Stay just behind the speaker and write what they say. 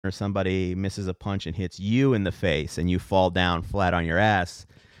or somebody misses a punch and hits you in the face and you fall down flat on your ass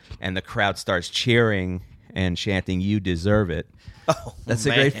and the crowd starts cheering and chanting, "You deserve it." Oh, That's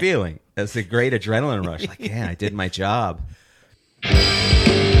man. a great feeling. That's a great adrenaline rush. Like, yeah, I did my job.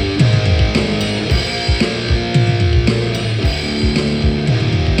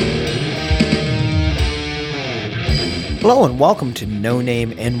 Hello and welcome to No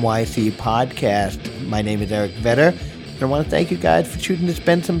Name NYC podcast. My name is Eric Vetter, and I want to thank you guys for choosing to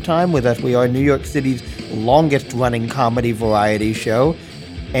spend some time with us. We are New York City's longest-running comedy variety show,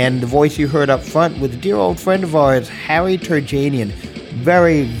 and the voice you heard up front was a dear old friend of ours, Harry Terjanian.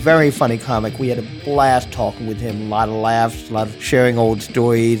 Very, very funny comic. We had a blast talking with him, a lot of laughs, a lot of sharing old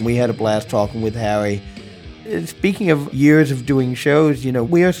stories. We had a blast talking with Harry. Speaking of years of doing shows,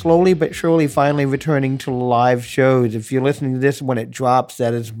 we are slowly but surely finally returning to live shows. If you're listening to this when it drops,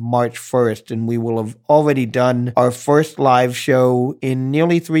 that is March 1st, and we will have already done our first live show in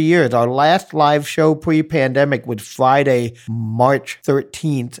nearly 3 years. Our last live show pre-pandemic was Friday, March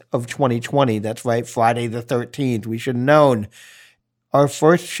 13th of 2020. That's right, Friday the 13th. We should have known. Our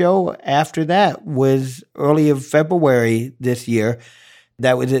first show after that was early of February this year.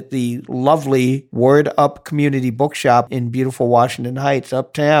 That was at the lovely Word Up Community Bookshop in beautiful Washington Heights,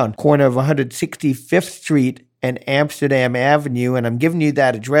 uptown, corner of 165th Street and Amsterdam Avenue. And I'm giving you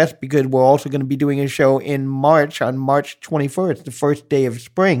that address because we're also going to be doing a show in March, on March 21st, the first day of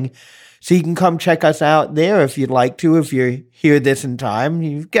spring. So you can come check us out there if you'd like to, if you hear this in time.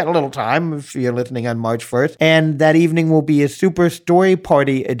 You've got a little time if you're listening on March 1st. And that evening will be a super story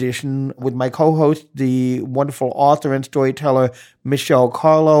party edition with my co-host, the wonderful author and storyteller, Michelle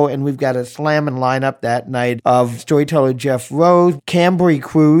Carlo. And we've got a slamming lineup that night of storyteller Jeff Rose, Cambry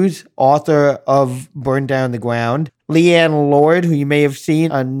Cruz, author of Burn Down the Ground, Leanne Lord, who you may have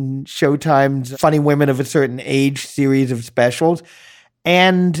seen on Showtime's Funny Women of a Certain Age series of specials,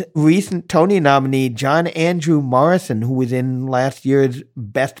 and recent Tony nominee John Andrew Morrison, who was in last year's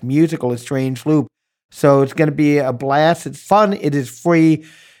Best Musical, A Strange Loop. So it's going to be a blast. It's fun. It is free.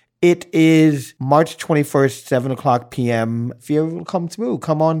 It is March 21st, 7 o'clock p.m. If you ever come through,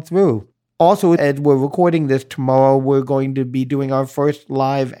 come on through. Also, as we're recording this tomorrow, we're going to be doing our first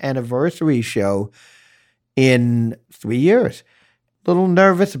live anniversary show in 3 years. Little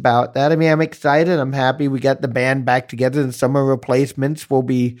nervous about that. I mean, I'm excited. I'm happy we got the band back together. The Summer Replacements will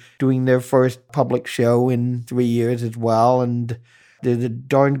be doing their first public show in 3 years as well. And there's a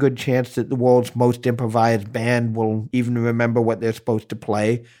darn good chance that the world's most improvised band will even remember what they're supposed to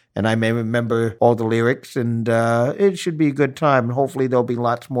play. And I may remember all the lyrics. And it should be a good time. And hopefully there'll be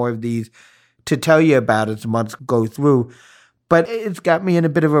lots more of these to tell you about as the months go through. But it's got me in a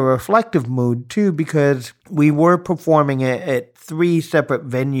bit of a reflective mood, too, because we were performing at 3 separate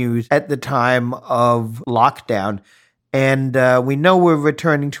venues at the time of lockdown. And we know we're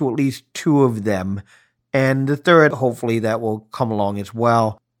returning to at least 2 of them. And the third, hopefully, that will come along as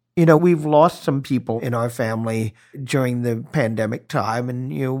well. We've lost some people in our family during the pandemic time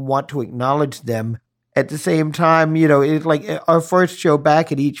and, want to acknowledge them. At the same time, it's like our first show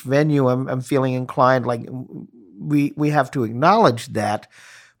back at each venue, I'm feeling inclined like we have to acknowledge that.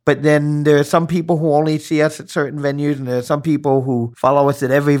 But then there are some people who only see us at certain venues, and there are some people who follow us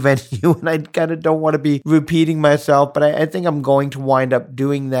at every venue, and I kind of don't want to be repeating myself, but I think I'm going to wind up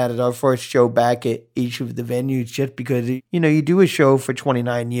doing that at our first show back at each of the venues, just because, you do a show for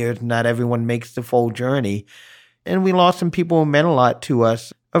 29 years, and not everyone makes the full journey. And we lost some people who meant a lot to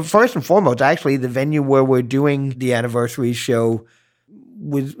us. First and foremost, actually, the venue where we're doing the anniversary show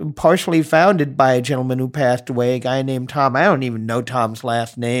was partially founded by a gentleman who passed away, a guy named Tom. I don't even know Tom's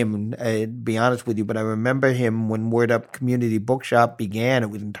last name, to be honest with you, but I remember him when Word Up Community Bookshop began. It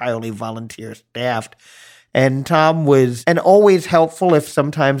was entirely volunteer staffed. And Tom was an always helpful, if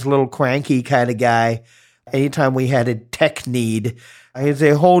sometimes a little cranky kind of guy. Anytime we had a tech need, I'd say,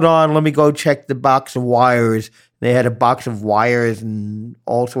 hold on, let me go check the box of wires. They had a box of wires and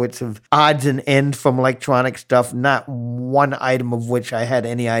all sorts of odds and ends from electronic stuff, not one item of which I had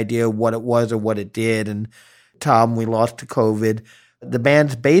any idea what it was or what it did. And Tom, we lost to COVID. The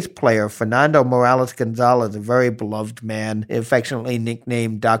band's bass player, Fernando Morales Gonzalez, a very beloved man, affectionately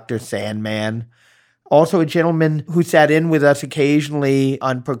nicknamed Dr. Sandman. Also a gentleman who sat in with us occasionally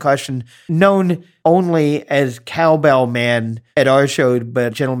on percussion, known only as Cowbell Man at our show,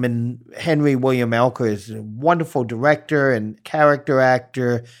 but gentleman Henry William Elker is a wonderful director and character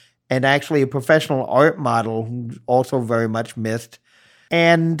actor, and actually a professional art model who's also very much missed.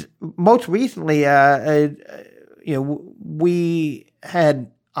 And most recently, we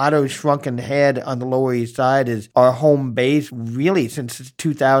had Otto's Shrunken Head on the Lower East Side as our home base really since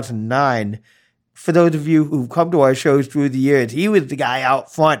 2009. For those of you who've come to our shows through the years, he was the guy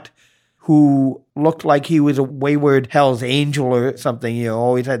out front who looked like he was a wayward Hell's Angel or something. You know,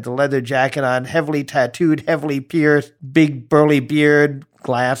 always had the leather jacket on, heavily tattooed, heavily pierced, big burly beard,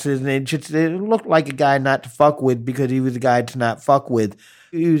 glasses, and it looked like a guy not to fuck with because he was a guy to not fuck with.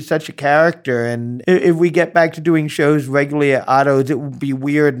 He was such a character, and if we get back to doing shows regularly at Otto's, it would be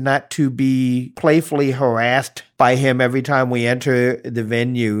weird not to be playfully harassed by him every time we enter the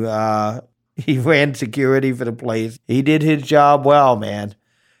venue. He ran security for the place. He did his job well, man.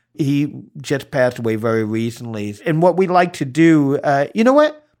 He just passed away very recently. And what we like to do, you know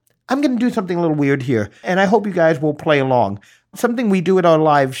what? I'm going to do something a little weird here, and I hope you guys will play along. Something we do at our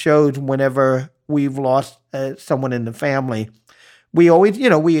live shows whenever we've lost someone in the family. We always,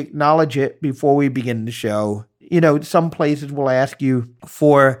 we acknowledge it before we begin the show. Some places will ask you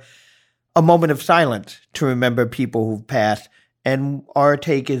for a moment of silence to remember people who've passed. And our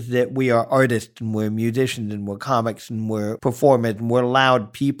take is that we are artists and we're musicians and we're comics and we're performers and we're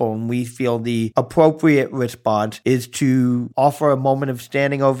loud people. And we feel the appropriate response is to offer a moment of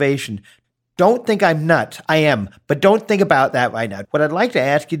standing ovation. Don't think I'm nuts. I am. But don't think about that right now. What I'd like to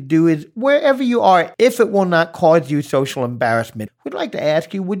ask you to do is, wherever you are, if it will not cause you social embarrassment, we'd like to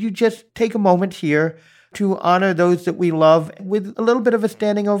ask you, would you just take a moment here to honor those that we love with a little bit of a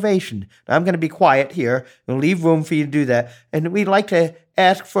standing ovation? Now, I'm going to be quiet here and leave room for you to do that. And we'd like to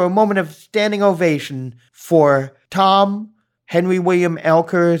ask for a moment of standing ovation for Tom, Henry William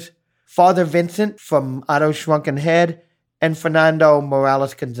Elkers, Father Vincent from Otto's Shrunken Head, and Fernando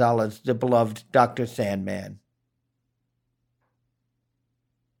Morales Gonzalez, the beloved Dr. Sandman.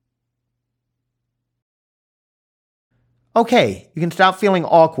 Okay, you can stop feeling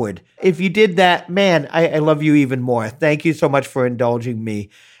awkward. If you did that, man, I love you even more. Thank you so much for indulging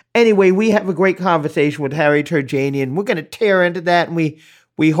me. Anyway, we have a great conversation with Harry Terjanian. We're going to tear into that, and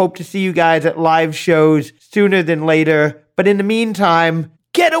we hope to see you guys at live shows sooner than later. But in the meantime,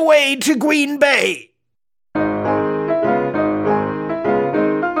 get away to Green Bay!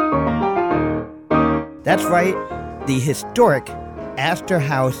 That's right, the historic Astor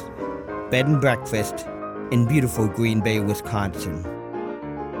House Bed and Breakfast in beautiful Green Bay, Wisconsin.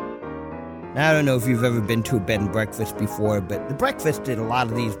 Now, I don't know if you've ever been to a bed and breakfast before, but the breakfast at a lot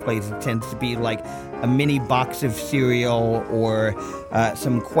of these places tends to be like a mini box of cereal or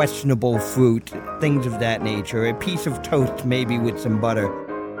some questionable fruit, things of that nature, a piece of toast maybe with some butter.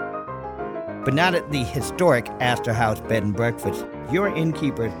 But not at the historic Astor House Bed and Breakfast. Your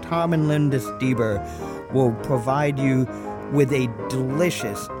innkeeper, Tom and Linda Stieber, will provide you with a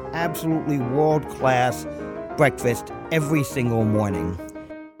delicious, absolutely world-class breakfast every single morning.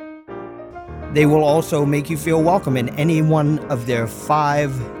 They will also make you feel welcome in any one of their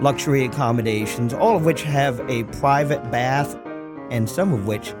 5 luxury accommodations, all of which have a private bath and some of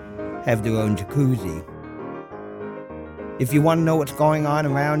which have their own jacuzzi. If you want to know what's going on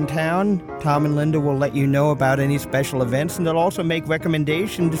around town, Tom and Linda will let you know about any special events, and they'll also make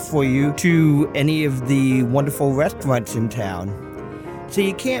recommendations for you to any of the wonderful restaurants in town. So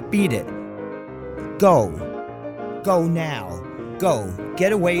you can't beat it. Go. Go now. Go.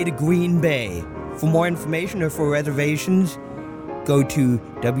 Get away to Green Bay. For more information or for reservations, go to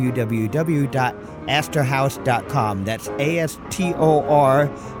www.astorhouse.com. That's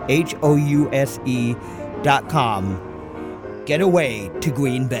ASTORHOUSE.com. Get away to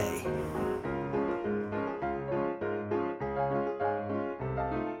Green Bay.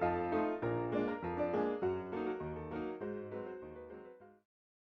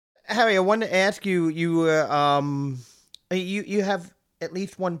 Harry, I wanted to ask you. You have at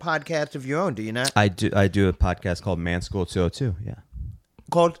least one podcast of your own, do you not? I do a podcast called Man School 202. Yeah.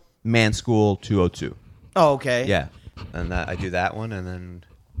 Called Man School 202. Oh, okay. Yeah, and I do that one, and then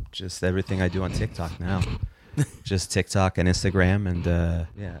just everything I do on TikTok now. Just TikTok and Instagram, and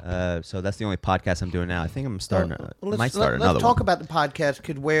so that's the only podcast I'm doing now. I think I'm starting. Might start another one. Let's talk about the podcast.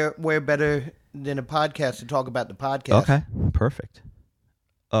 Could where better than a podcast to talk about the podcast? Okay, perfect.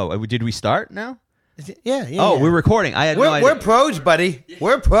 Oh, did we start now? Yeah. Oh, we're recording. I had no idea. We're pros, buddy.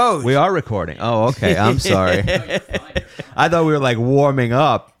 We're pros. We are recording. Oh, okay. I'm sorry. I thought we were like warming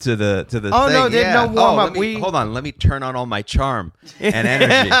up to the thing. Oh no, there's no warm up. Hold on. Let me turn on all my charm and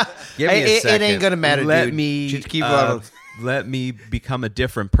energy. Give me a second. It ain't gonna matter, dude. Just keep on. Let me become a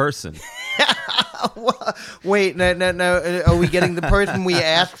different person. Wait, no. Are we getting the person we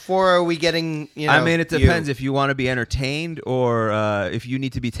asked for? Or are we getting? I mean, it depends. If you want to be entertained, or if you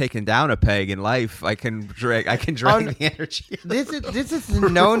need to be taken down a peg in life, I can drag the energy. This is a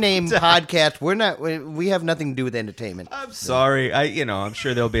no-name podcast. We have nothing to do with entertainment. I'm sorry. I'm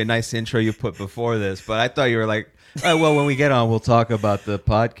sure there'll be a nice intro you put before this, but I thought you were like, oh, well, when we get on, we'll talk about the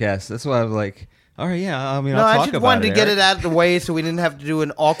podcast. That's why I was like, All right, yeah. I mean, No, I'll I talk just about wanted to get Eric. it out of the way so we didn't have to do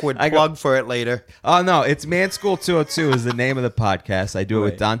an awkward plug for it later. Oh, no. It's Man School 202 is the name of the podcast. I do it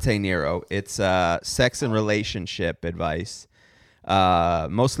with Right. Dante Nero. It's sex and relationship advice,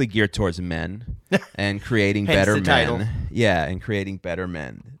 mostly geared towards men and creating Hence better the men. title. Yeah, and creating better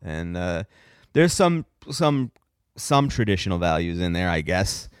men. And there's some traditional values in there, I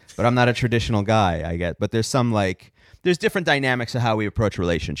guess. But I'm not a traditional guy, I guess. But there's there's different dynamics of how we approach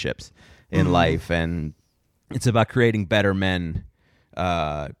relationships in life, and it's about creating better men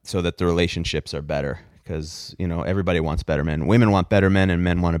so that the relationships are better. Because, everybody wants better men. Women want better men, and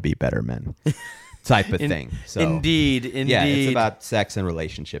men want to be better men. Type of thing. So, Indeed. Yeah, it's about sex and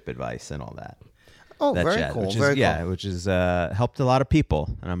relationship advice and all that. Oh, That very jazz, cool. Which is, very cool. which has helped a lot of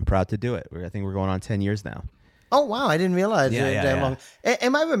people, and I'm proud to do it. I think we're going on 10 years now. Oh, wow. I didn't realize Yeah, it yeah, that yeah. long.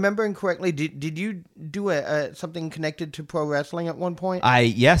 Am I remembering correctly? Did you do something connected to pro wrestling at one point?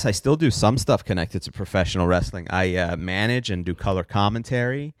 Yes, I still do some stuff connected to professional wrestling. I manage and do color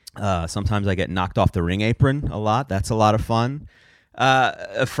commentary. Sometimes I get knocked off the ring apron a lot. That's a lot of fun.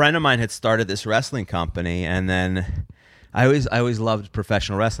 A friend of mine had started this wrestling company, and then I always loved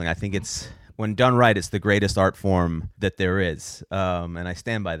professional wrestling. I think when done right, it's the greatest art form that there is, and I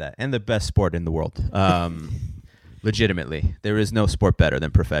stand by that. And the best sport in the world. Legitimately, there is no sport better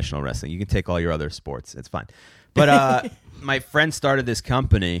than professional wrestling. You can take all your other sports; it's fine. But my friend started this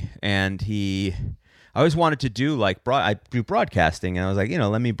company, and I always wanted to do I do broadcasting, and I was like,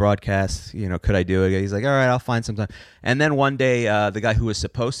 let me broadcast. Could I do it? He's like, all right, I'll find some time. And then one day, the guy who was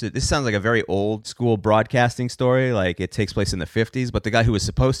supposed to, this sounds like a very old school broadcasting story, like it takes place in the 50s, but the guy who was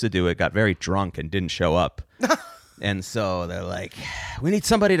supposed to do it got very drunk and didn't show up. And so they're like, we need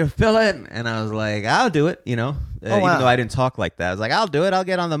somebody to fill it. And I was like, I'll do it, wow. even though I didn't talk like that. I was like, I'll do it. I'll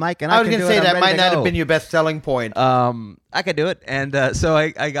get on the mic and I was can going do to say it. I'm that ready might to not go. have been your best selling point. I could do it. And so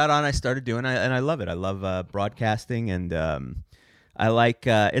I got on, I started doing it, and I love it. I love broadcasting, and I like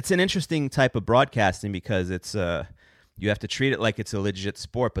it's an interesting type of broadcasting because it's you have to treat it like it's a legit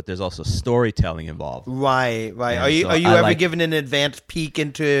sport, but there's also storytelling involved. Right. And Are you so ever given an advanced peek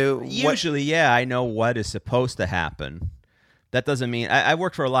into Usually, yeah, I know what is supposed to happen. That doesn't mean I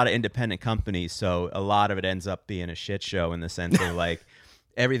work for a lot of independent companies, so a lot of it ends up being a shit show in the sense of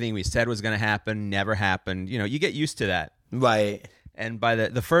everything we said was going to happen never happened. You get used to that. Right. And by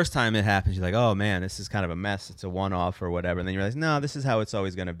the first time it happens, you're like, oh, man, this is kind of a mess. It's a one-off or whatever. And then you realize, no, this is how it's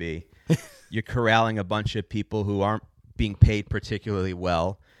always going to be. You're corralling a bunch of people who aren't being paid particularly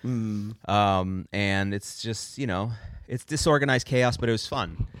well. And it's just, it's disorganized chaos, but it was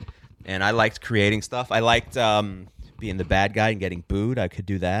fun. And I liked creating stuff. I liked being the bad guy and getting booed. I could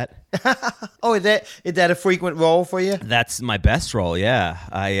do that. Oh, is that a frequent role for you? That's my best role, yeah.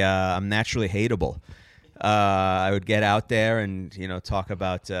 I'm naturally hateable. I would get out there and talk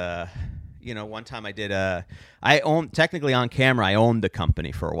about one time I did technically on camera I owned the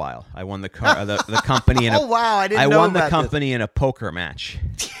company for a while. I won the company in Oh wow, I didn't know won the about company in a poker match,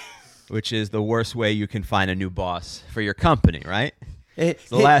 which is the worst way you can find a new boss for your company, right? It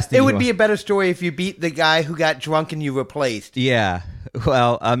thing would be a better story if you beat the guy who got drunk and you replaced. Yeah.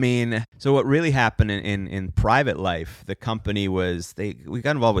 Well, I mean, so what really happened in private life, the company we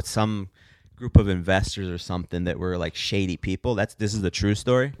got involved with some group of investors or something that were like shady people. This is the true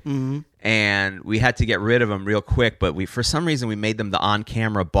story. Mm-hmm. And we had to get rid of them real quick, but for some reason we made them the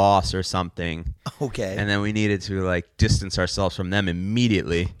on-camera boss or something. Okay. And then we needed to distance ourselves from them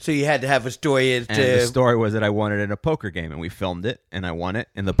immediately. So you had to have a story And the story was that I won it in a poker game, and we filmed it, and I won it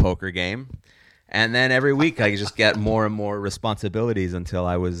in the poker game. And then every week I just get more and more responsibilities until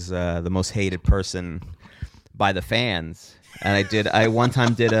I was the most hated person by the fans. And I one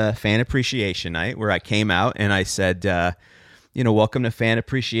time did a fan appreciation night where I came out and I said, welcome to Fan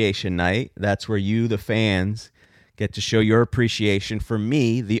Appreciation Night. That's where you, the fans, get to show your appreciation for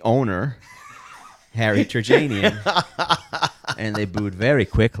me, the owner, Harry Terjanian. And they booed very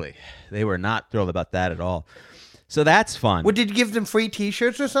quickly. They were not thrilled about that at all. So that's fun. Well, did you give them free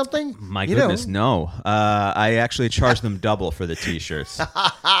T-shirts or something? My goodness, no. I actually charged them double for the T-shirts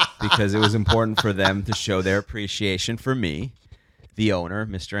because it was important for them to show their appreciation for me, the owner,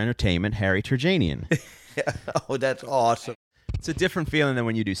 Mr. Entertainment, Harry Terjanian. Oh, that's awesome. It's a different feeling than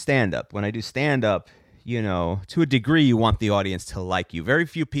when you do stand-up. When I do stand-up, to a degree, you want the audience to like you. Very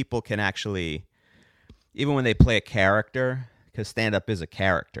few people can actually, even when they play a character, because stand-up is a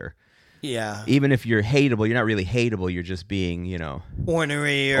character. Yeah. Even if you're hateable, you're not really hateable. You're just being,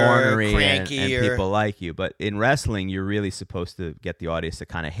 ornery or cranky, and people like you. But in wrestling, you're really supposed to get the audience to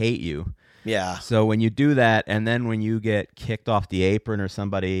kind of hate you. Yeah. So when you do that, and then when you get kicked off the apron or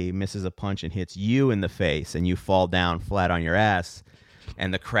somebody misses a punch and hits you in the face and you fall down flat on your ass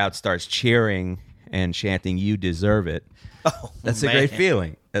and the crowd starts cheering and chanting, "You deserve it." Oh, That's man. a great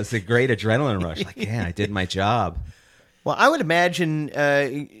feeling. That's a great adrenaline rush. Like, yeah, I did my job. Well, I would imagine.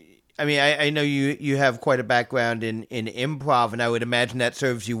 I know you have quite a background in improv, and I would imagine that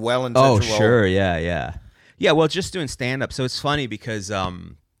serves you well in such a role. Oh, sure, yeah. Well, just doing stand up. So it's funny because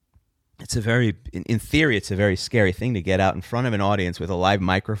it's a very, in theory, it's a very scary thing to get out in front of an audience with a live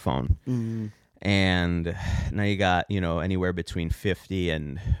microphone. Mm-hmm. And now you got, anywhere between 50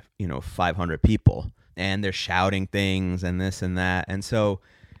 and, 500 people. And they're shouting things and this and that. And so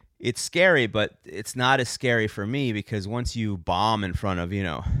it's scary, but it's not as scary for me because once you bomb in front of,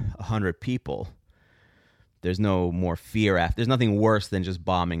 100 people, there's no more fear after. There's nothing worse than just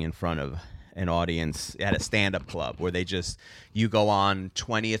bombing in front of an audience at a stand-up club where you go on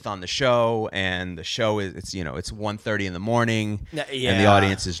 20th on the show, and the show it's 1:30 in the morning, and the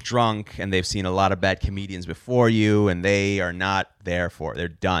audience is drunk, and they've seen a lot of bad comedians before you, and they are not there for it. They're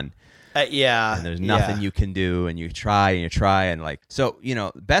done. And there's nothing you can do, and you try, and like, so,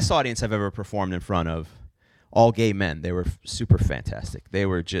 best audience I've ever performed in front of, all gay men. They were super fantastic. They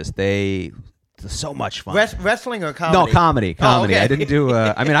were so much fun. Wrestling or comedy? No, comedy. Oh, okay. I didn't do.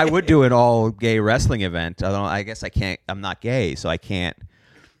 I would do an all gay wrestling event. I guess I can't. I'm not gay, so I can't.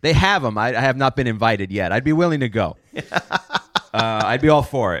 They have them. I have not been invited yet. I'd be willing to go. I'd be all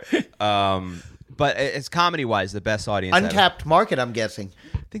for it. But it's comedy wise the best audience. Untapped market, I'm guessing.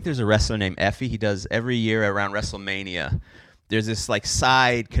 I think there's a wrestler named Effie. He does every year around WrestleMania. There's this like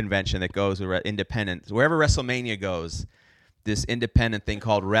side convention that goes with independent. Wherever WrestleMania goes, this independent thing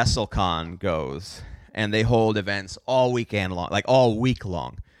called WrestleCon goes, and they hold events all weekend long, like all week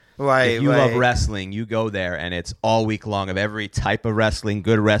long. Right. If you love wrestling, you go there, and it's all week long of every type of wrestling: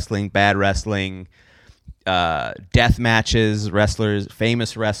 good wrestling, bad wrestling, death matches, wrestlers,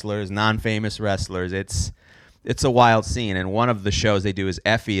 famous wrestlers, non-famous wrestlers. It's a wild scene, and one of the shows they do is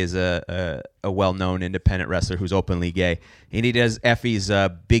Effie is a well-known independent wrestler who's openly gay, and he does Effie's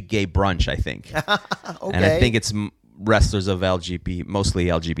big gay brunch, I think. Okay. And I think it's wrestlers of mostly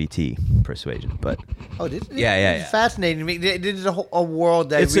LGBT persuasion, but this yeah. fascinating. This is a world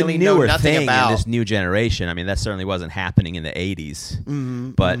that it's I really a know newer nothing thing about. in this new generation. I mean, that certainly wasn't happening in the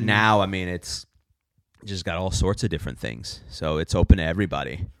 80s, but now, I mean, it's just got all sorts of different things, so it's open to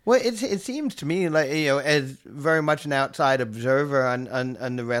everybody. Well, it seems to me like, as very much an outside observer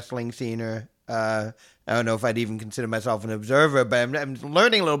on the wrestling scene, or I don't know if I'd even consider myself an observer, but I'm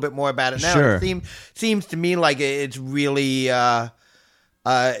learning a little bit more about it now. Sure. It seems to me like it's really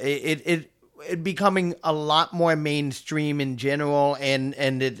it becoming a lot more mainstream in general, and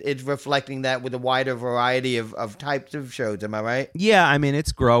it's reflecting that with a wider variety of types of shows. Am I right? Yeah, I mean,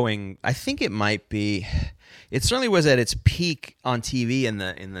 it's growing. I think it might be. It certainly was at its peak on TV in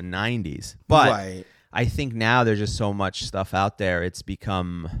the 90s, but Right. I think now there's just so much stuff out there.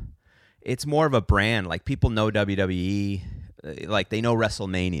 It's more of a brand. Like, people know WWE, like they know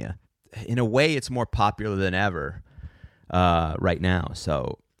WrestleMania. In a way, it's more popular than ever right now.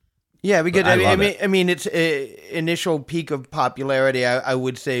 So Yeah, because I mean, its initial peak of popularity, I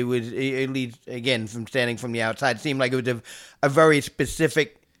would say, was, at least again from standing from the outside, seemed like it was a very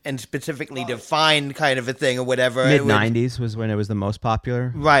specific and specifically defined kind of a thing or whatever. mid-90s was when it was the most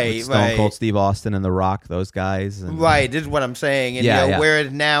popular. Right, With Stone right. Cold Steve Austin and The Rock, those guys. And, Right, this is what I'm saying. And Yeah, yeah.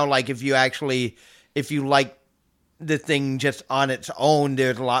 whereas now, like, if you like the thing just on its own,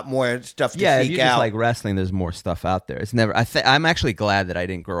 there's a lot more stuff to Yeah, if seek you just out. like wrestling, there's more stuff out there. It's never. I'm actually glad that I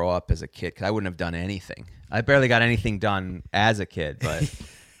didn't grow up as a kid, because I wouldn't have done anything. I barely got anything done as a kid, but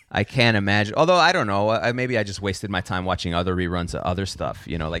I can't imagine. Although I don't know, maybe I just wasted my time watching other reruns of other stuff.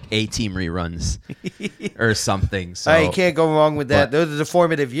 Like A-Team reruns or something. So You can't go wrong with that. but- Those are the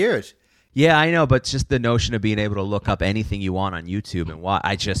formative years. yeah, I know, but just the notion of being able to look up anything you want on YouTube and watch.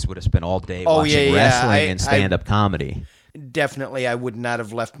 I just would have spent all day watching wrestling and stand-up comedy. Definitely, I would not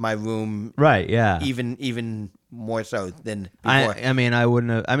have left my room. Right? Yeah. Even more so than before. I mean, I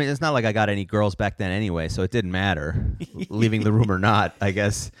wouldn't have. I mean, it's not like I got any girls back then anyway, so it didn't matter leaving the room or not. I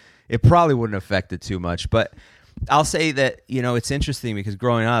guess it probably wouldn't affect it too much. But I'll say that it's interesting because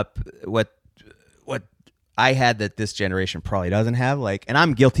growing up, what I had that this generation probably doesn't have, like, and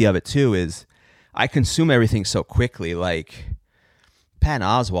I'm guilty of it too, is I consume everything so quickly. Like, Patton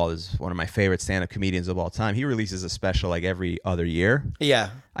Oswalt is one of my favorite stand-up comedians of all time. He releases a special like every other year. Yeah.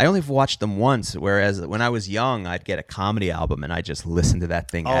 I only watched them once, whereas when I was young, I'd get a comedy album and I just listened to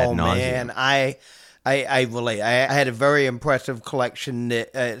that thing ad nauseum. Man, I relate. I had a very impressive collection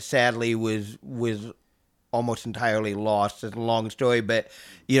that sadly was almost entirely lost. It's a long story, but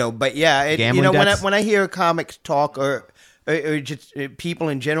yeah, Gambling debts? when I hear comics talk or or just people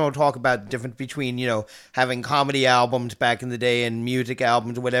in general talk about the difference between, having comedy albums back in the day and music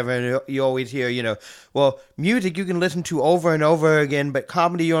albums or whatever. And you always hear, well, music you can listen to over and over again, but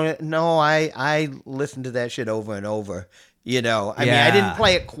comedy, I listen to that shit over and over. I mean, I didn't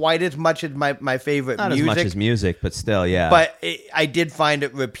play it quite as much as my favorite Not music. Not as much as music, but still, yeah. But I did find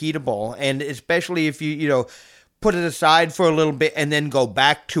it repeatable, and especially if you, put it aside for a little bit and then go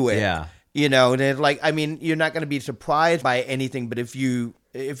back to it. Yeah. And it's like, I mean, you're not going to be surprised by anything, but if you're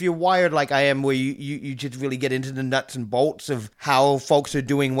wired like I am, where you just really get into the nuts and bolts of how folks are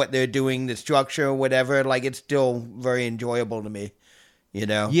doing what they're doing, the structure or whatever, like it's still very enjoyable to me,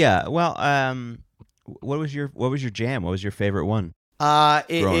 Yeah. Well, what was your jam? What was your favorite one?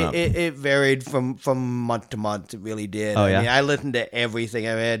 It varied from month to month. It really did. Oh, yeah? I mean, I listened to everything.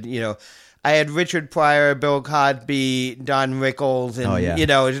 I had Richard Pryor, Bill Cosby, Don Rickles,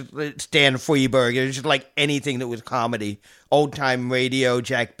 and Stan Freberg. It was just like anything that was comedy, old time radio,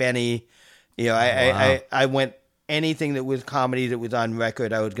 Jack Benny. I went anything that was comedy that was on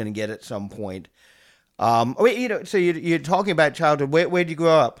record. I was going to get at some point. So you're talking about childhood. Where did you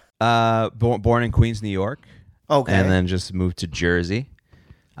grow up? Born in Queens, New York. Okay, and then just moved to Jersey.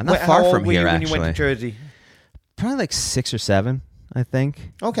 I'm not far from here, actually. When you went to Jersey? Probably like 6 or 7. I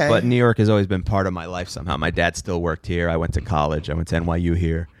think. Okay. But New York has always been part of my life somehow. My dad still worked here. I went to college. I went to NYU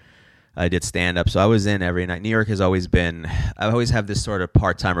here. I did stand-up, so I was in every night. New York has always been... I always have this sort of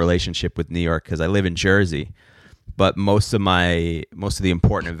part-time relationship with New York because I live in Jersey. But most of the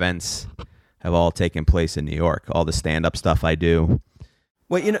important events have all taken place in New York. All the stand-up stuff I do.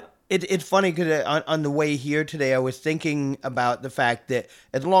 Well, it's funny because on the way here today, I was thinking about the fact that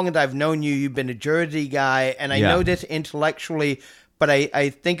as long as I've known you, you've been a Jersey guy, and I know this intellectually... But I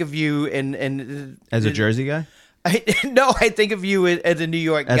think of you as a Jersey guy. I think of you as a New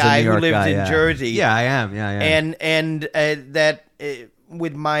York guy who lives in Jersey. Yeah, I am. Yeah, And that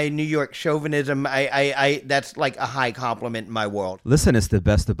with my New York chauvinism, I that's like a high compliment in my world. Listen, it's the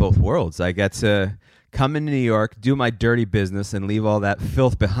best of both worlds. I get to come into New York, do my dirty business, and leave all that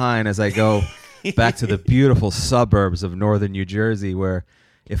filth behind as I go back to the beautiful suburbs of northern New Jersey, where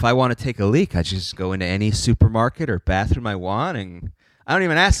if I want to take a leak, I just go into any supermarket or bathroom I want, and I don't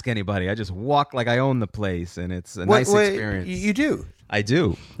even ask anybody. I just walk like I own the place, and it's a nice experience. You do? I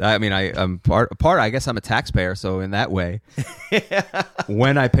do. I mean, I'm part. I guess I'm a taxpayer, so in that way,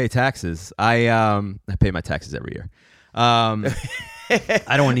 when I pay taxes, I pay my taxes every year.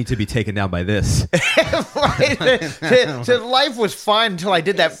 I don't need to be taken down by this. So life was fine until I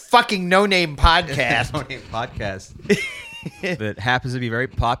did that fucking no-name podcast. No-name podcast. That happens to be very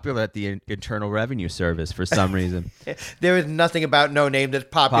popular at the Internal Revenue Service for some reason. There is nothing about No Name that's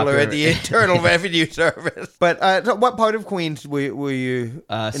popular at the Internal Revenue Service. But so what part of Queens were you?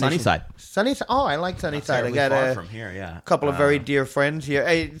 Sunnyside. Sunnyside. Oh, I like Sunnyside. I got far from here. Yeah, a couple of very dear friends here.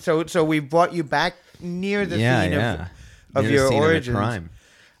 Hey, so we brought you back near the scene of your origins. Crime.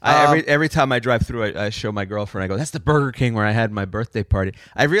 Every time I drive through, I show my girlfriend. I go, "That's the Burger King where I had my birthday party."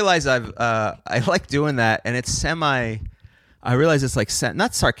 I realize I like doing that, and it's I realize it's like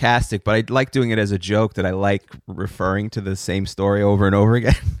not sarcastic, but I like doing it as a joke that I like referring to the same story over and over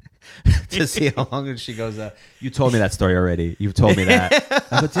again to see how long. And she goes, "You told me that story already. You've told me that."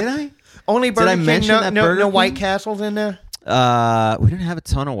 I go, "Did I? Only Burger King? Mention that Burger no King? White Castles in there? We didn't have a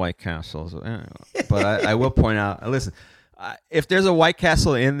ton of White Castles, but I will point out. Listen, if there's a White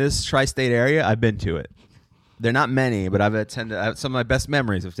Castle in this tri-state area, I've been to it. They're not many, but I've attended. Some of my best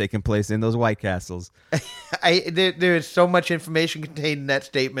memories have taken place in those White Castles. There is so much information contained in that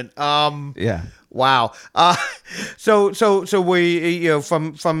statement. Yeah. Wow. So were you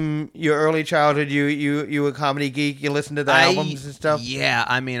from your early childhood? You a comedy geek? You listen to the albums and stuff? Yeah.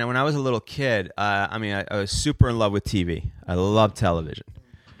 I mean, when I was a little kid, I was super in love with TV. I love television.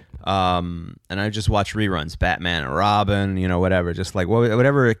 And I just watch reruns, Batman and Robin, whatever, just like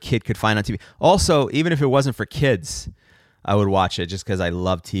whatever a kid could find on TV. Also, even if it wasn't for kids, I would watch it just because I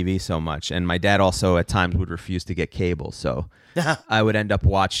love TV so much. And my dad also at times would refuse to get cable, so I would end up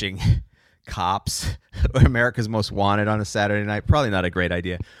watching Cops or America's Most Wanted on a Saturday night. Probably not a great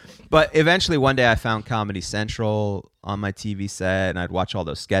idea. But eventually one day I found Comedy Central on my TV set, and I'd watch all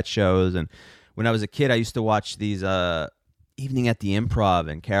those sketch shows. And when I was a kid, I used to watch these Evening at the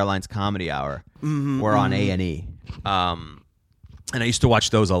Improv and Caroline's Comedy Hour were on A&E. And I used to watch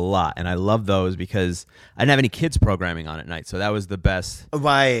those a lot, and I loved those because I didn't have any kids programming on at night, so that was the best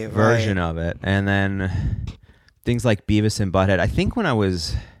version of it. And then things like Beavis and Butthead. I think when I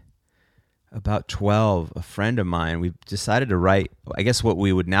was about 12, a friend of mine, we decided to write, I guess what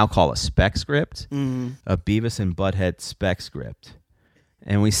we would now call a spec script, a Beavis and Butthead spec script.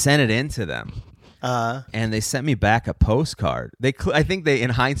 And we sent it in to them. And they sent me back a postcard. I think in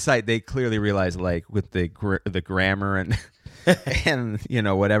hindsight, they clearly realized, like, with the grammar and and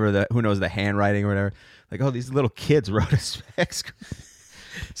whatever who knows the handwriting or whatever. Like, oh, these little kids wrote a spec.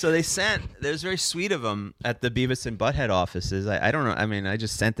 So it was very sweet of them at the Beavis and Butthead offices. I don't know. I mean, I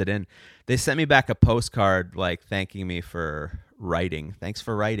just sent it in. They sent me back a postcard, like, thanking me for writing. Thanks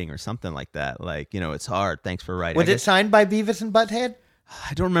for writing, or something like that. Like, it's hard. Thanks for writing. Was it signed by Beavis and Butthead?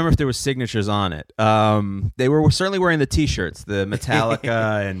 I don't remember if there were signatures on it. They were certainly wearing the T-shirts, the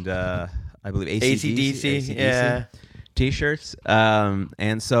Metallica and I believe AC/DC, yeah, T-shirts. And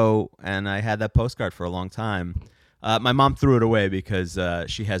I had that postcard for a long time. My mom threw it away because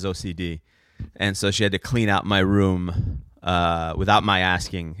she has OCD, and so she had to clean out my room without my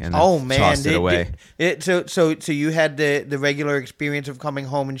asking, and tossed it away. So you had the regular experience of coming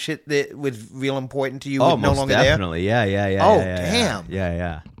home and shit that was real important to you. Oh, no most longer definitely. There? Yeah. Oh, damn.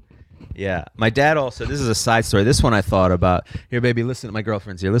 Yeah. My dad also. This is a side story. This one I thought about. Here, baby, listen. My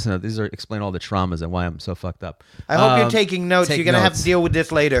girlfriend's here. Listen. These explain all the traumas and why I'm so fucked up. I hope you're taking notes. You're gonna have to deal with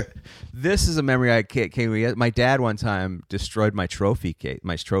this later. This is a memory I came with. My dad one time destroyed my trophy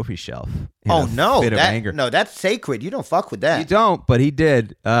shelf. Oh no! Fit of anger. No, that's sacred. You don't fuck with that. You don't, but he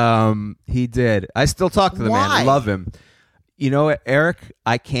did. He did. I still talk to the man. I love him. You know what, Eric?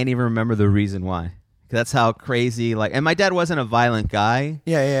 I can't even remember the reason why. That's how crazy. And my dad wasn't a violent guy.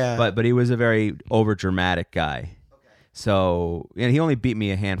 Yeah. But he was a very overdramatic guy. Okay. So he only beat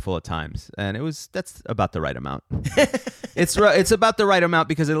me a handful of times, and that's about the right amount. It's about the right amount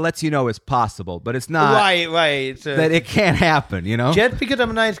because it lets you know it's possible, but it's not right. That it can't happen. Just because I'm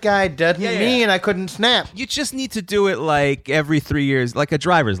a nice guy doesn't mean I couldn't snap. You just need to do it like every 3 years, like a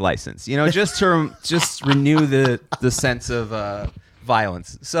driver's license. Just to just renew the sense of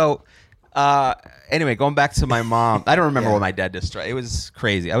violence. So. Anyway, going back to my mom, I don't remember what my dad destroyed. It was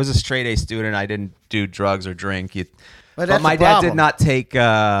crazy. I was a straight A student. I didn't do drugs or drink. But my dad did not take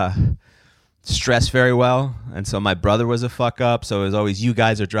stress very well, and so my brother was a fuck up. So it was always, you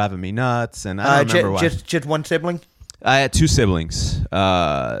guys are driving me nuts, and I don't remember why. Just one sibling? I had two siblings.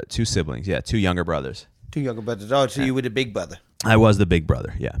 Yeah, two younger brothers. Two younger brothers. Oh, so you were the big brother. I was the big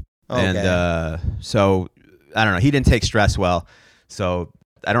brother. Yeah, okay. And so I don't know. He didn't take stress well, so.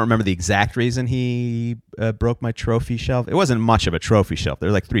 I don't remember the exact reason he broke my trophy shelf. It wasn't much of a trophy shelf. There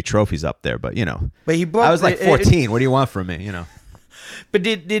were like 3 trophies up there, but But he broke. I was like 14. What do you want from me? But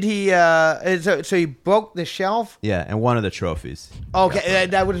did he? So he broke the shelf. Yeah, and one of the trophies. Okay,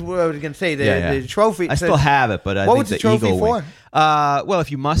 that was what I was going to say. The trophy. I still have it, but I what think was the trophy Eagle for? Wing. Well,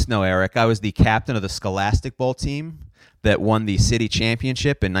 if you must know, Eric, I was the captain of the Scholastic Bowl team that won the city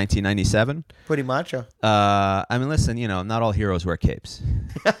championship in 1997. Pretty macho. I mean, listen, not all heroes wear capes.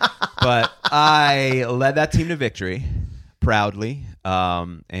 But I led that team to victory proudly.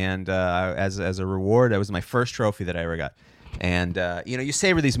 And as a reward, that was my first trophy that I ever got. And, you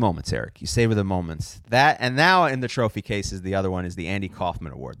savor these moments, Eric. You savor the moments. And now in the trophy cases, the other one is the Andy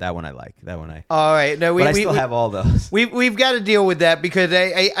Kaufman Award. That one I like. All right. No, I still have all those. We've got to deal with that because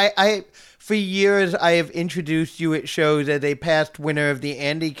I for years, I have introduced you at shows as a past winner of the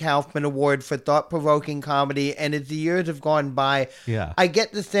Andy Kaufman Award for thought-provoking comedy, and as the years have gone by, I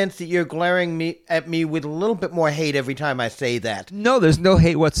get the sense that you're glaring at me with a little bit more hate every time I say that. No, there's no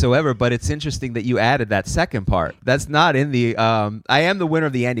hate whatsoever, but it's interesting that you added that second part. That's not in the... I am the winner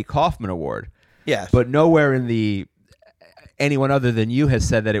of the Andy Kaufman Award. Yes. But nowhere in the... anyone other than you has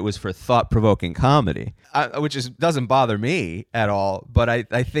said that it was for thought-provoking comedy, which doesn't bother me at all. But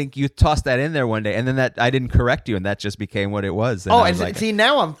I think you tossed that in there one day, and then that I didn't correct you, and that just became what it was. And see,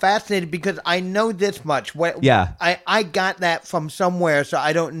 now I'm fascinated because I know this much. I got that from somewhere, so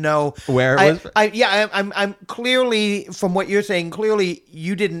I don't know where it was. I'm clearly, from what you're saying, clearly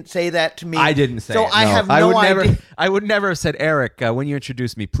you didn't say that to me. I didn't say so it. So I have no idea. I would never have said, Eric, when you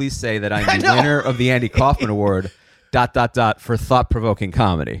introduced me, please say that I'm the winner of the Andy Kaufman Award. ... for thought-provoking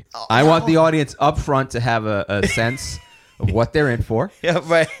comedy. I want the audience up front to have a sense of what they're in for. Yeah,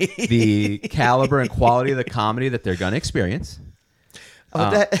 right. The caliber and quality of the comedy that they're going to experience.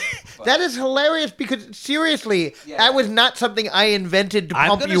 That is hilarious because, seriously, that was not something I invented to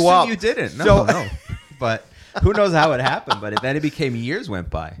pump you up. You didn't. No. But who knows how it happened, but then it became years went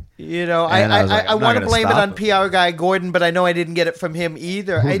by. I want to blame it on PR guy Gordon, but I know I didn't get it from him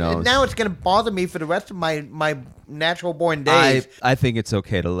either. Who knows? Now it's going to bother me for the rest of my natural born days. I think it's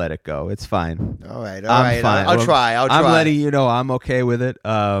okay to let it go. It's fine. All right. I'm fine. I'll try. I'm letting you know I'm okay with it.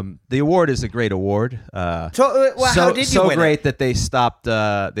 The award is a great award. How did you so win great it? that they stopped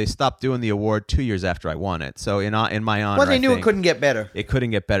doing the award 2 years after I won it. So in my honor, well, they knew it couldn't get better. It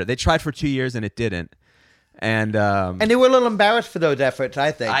couldn't get better. They tried for 2 years and it didn't. And they were a little embarrassed for those efforts,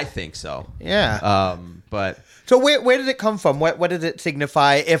 I think. I think so. Yeah. But so where did it come from? What did it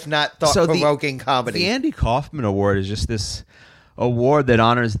signify, if not thought-provoking comedy? The Andy Kaufman Award is just this award that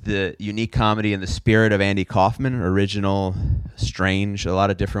honors the unique comedy and the spirit of Andy Kaufman. Original, strange, a lot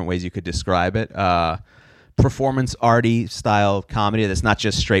of different ways you could describe it. Performance arty style comedy that's not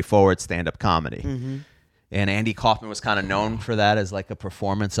just straightforward stand-up comedy. Mm-hmm. And Andy Kaufman was kind of known for that as like a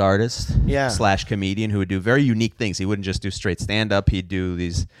performance artist / comedian who would do very unique things. He wouldn't just do straight stand-up. He'd do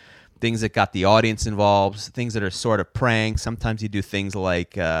these things that got the audience involved, things that are sort of pranks. Sometimes he'd do things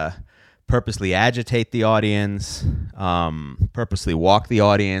like purposely agitate the audience, purposely walk the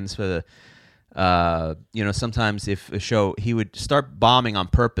audience. For the, sometimes if a show, he would start bombing on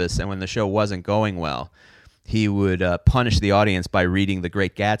purpose, and when the show wasn't going well, he would punish the audience by reading The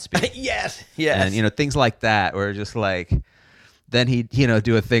Great Gatsby. Yes. And, things like that, where just like, then he'd,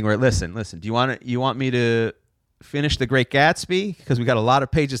 do a thing where, listen, do you want me to finish The Great Gatsby? Because we got a lot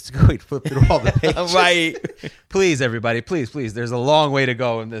of pages to go. He'd flip through all the pages. Right. Please, everybody, please. There's a long way to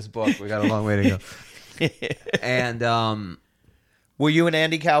go in this book. We got a long way to go. And, were you an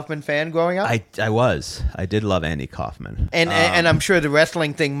Andy Kaufman fan growing up? I was. I did love Andy Kaufman. And I'm sure the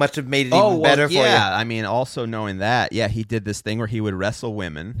wrestling thing must have made it even better for you. Yeah, I mean, also knowing that, he did this thing where he would wrestle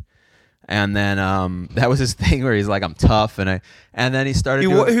women. And then that was his thing where he's like, I'm tough. And then he started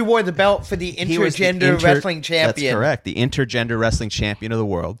He wore the belt for the intergender wrestling champion. That's correct. The intergender wrestling champion of the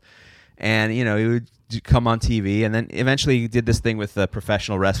world. And, he would come on TV, and then eventually he did this thing with a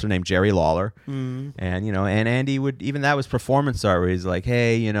professional wrestler named Jerry Lawler. And and Andy would, even that was performance art, where he's like,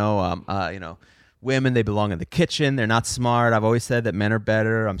 hey, women, they belong in the kitchen, they're not smart, I've always said that men are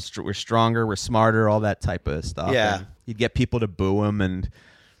better, we're stronger, we're smarter, all that type of stuff. And he'd get people to boo him, and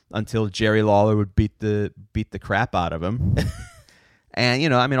until Jerry Lawler would beat the crap out of him.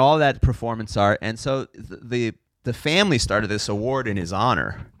 And all that performance art. And so the family started this award in his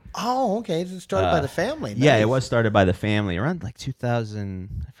honor. Oh, okay. It started by the family. Nice. Yeah, it was started by the family around like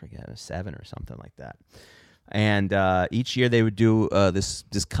 2000, I forget, 7 or something like that. And each year they would do this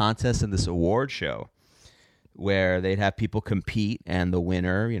contest and this award show where they'd have people compete, and the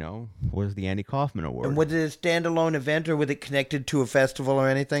winner, was the Andy Kaufman Award. And was it a standalone event, or was it connected to a festival or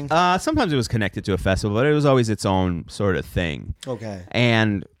anything? Sometimes it was connected to a festival, but it was always its own sort of thing. Okay.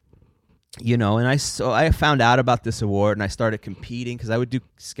 And and I found out about this award, and I started competing because I would do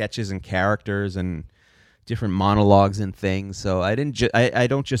sketches and characters and different monologues and things. So I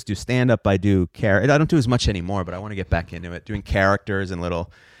don't just do stand up. I do I don't do as much anymore, but I want to get back into it, doing characters and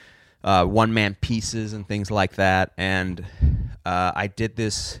little one man pieces and things like that. And I did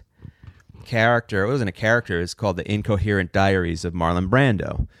this character. It wasn't a character. It's called The Incoherent Diaries of Marlon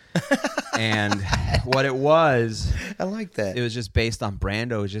Brando. And what it was, I like that. It was just based on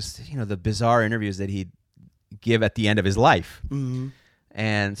Brando. It was just, the bizarre interviews that he'd give at the end of his life. Mm-hmm.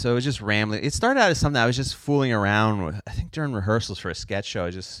 And so it was just rambling. It started out as something I was just fooling around with. I think during rehearsals for a sketch show, I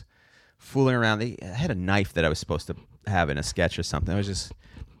was just fooling around. I had a knife that I was supposed to have in a sketch or something. I was just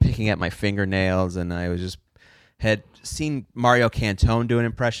picking at my fingernails, and I had seen Mario Cantone do an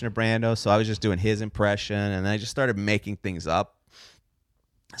impression of Brando, so I was just doing his impression, and then I just started making things up.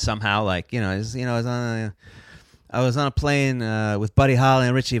 Somehow, like, I was on a plane with Buddy Holly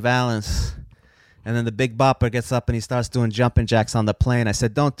and Richie Valens, and then the Big Bopper gets up and he starts doing jumping jacks on the plane. I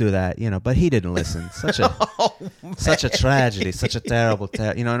said, "Don't do that," but he didn't listen. Such a tragedy, such a terrible,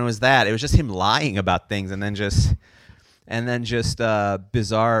 and it was that. It was just him lying about things, and then just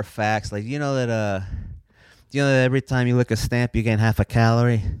bizarre facts, like that every time you lick a stamp you gain half a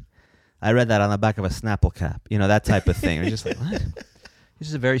calorie. I read that on the back of a Snapple cap, that type of thing. It was just like, what? He's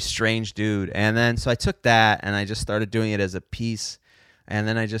just a very strange dude. And then, so I took that and I just started doing it as a piece. And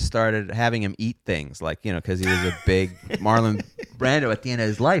then I just started having him eat things, like, because he was a big Marlon Brando at the end of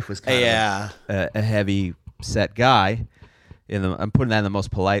his life was kind of a heavy set guy. I'm putting that in the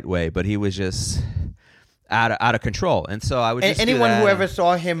most polite way, but he was just out of control. And so I would just anyone who ever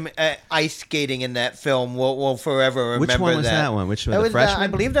saw him ice skating in that film will forever remember that. Which one was that one? Which one? The Freshman? I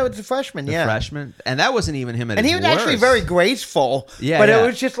believe that was The Freshman, The Freshman? And that wasn't even him at his worst. And he was actually very graceful. Yeah, but it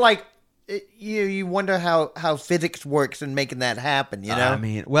was just like, you wonder how physics works in making that happen, I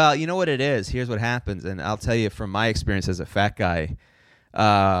mean, well, you know what it is? Here's what happens, and I'll tell you from my experience as a fat guy,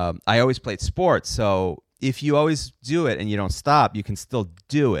 I always played sports, so if you always do it and you don't stop, you can still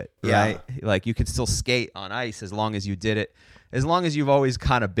do it, right? Yeah. Like, you can still skate on ice as long as you did it. As long as you've always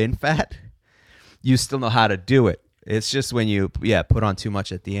kind of been fat, you still know how to do it. It's just when you, put on too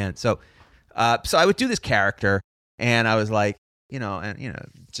much at the end. So I would do this character, and I was like,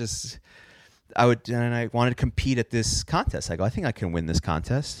 and I wanted to compete at this contest. I go, I think I can win this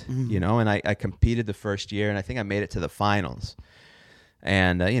contest, you know. And I competed the first year, and I think I made it to the finals.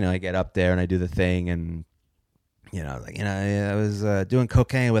 And you know, I get up there and I do the thing, and you know, like, you know, I was doing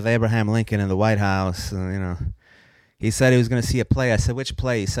cocaine with Abraham Lincoln in the White House, and you know, he said he was going to see a play. I said, which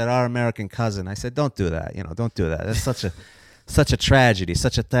play? He said, Our American Cousin. I said, don't do that, you know, don't do that. That's such a tragedy,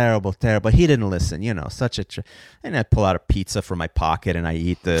 such a terrible. But he didn't listen, you know, and I pull out a pizza from my pocket and I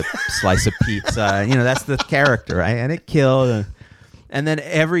eat the slice of pizza. You know, that's the character, right? And it killed. And then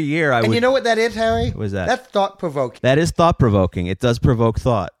every year And you know what that is, Harry? What is that? That's thought-provoking. That is thought-provoking. It does provoke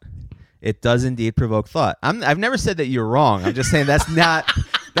thought. It does indeed provoke thought. I've never said that you're wrong. I'm just saying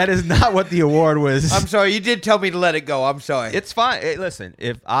that is not what the award was. I'm sorry. You did tell me to let it go. I'm sorry. It's fine. Listen,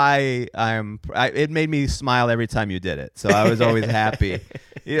 if it made me smile every time you did it. So I was always happy.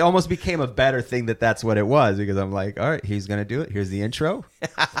 It almost became a better thing that's what it was, because I'm like, all right, he's going to do it. Here's the intro.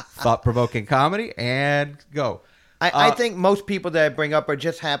 Thought-provoking comedy, and go. I think most people that I bring up are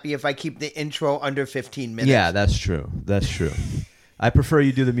just happy if I keep the intro under 15 minutes. Yeah, that's true. That's true. I prefer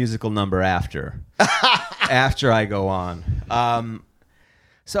you do the musical number after I go on.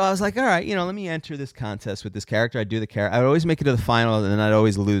 So I was like, all right, you know, let me enter this contest with this character. I do the character. I would always make it to the final, and then I'd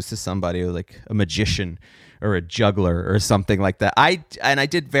always lose to somebody like a magician or a juggler or something like that. I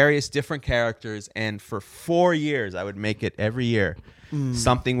did various different characters, and for 4 years I would make it every year.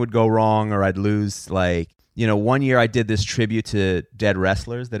 Something would go wrong, or I'd lose. Like, you know, one year I did this tribute to dead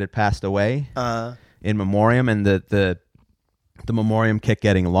wrestlers that had passed away in memoriam, and the memoriam kept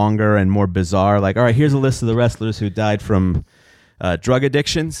getting longer and more bizarre. Like, all right, here's a list of the wrestlers who died from drug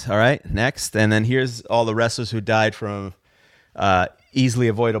addictions. All right, next. And then here's all the wrestlers who died from easily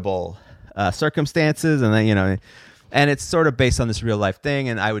avoidable circumstances. And then, you know, and it's sort of based on this real life thing.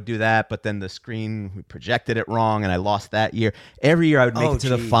 And I would do that, but then the screen, we projected it wrong, and I lost that year. Every year I would make it to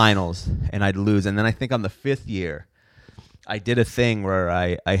the finals, and I'd lose. And then I think on the 5th year, I did a thing where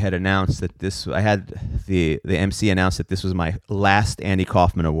I had announced that I had the MC announced that this was my last Andy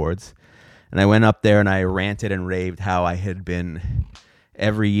Kaufman Awards. And I went up there and I ranted and raved how I had been,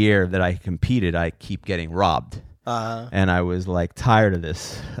 every year that I competed, I keep getting robbed. And I was like tired of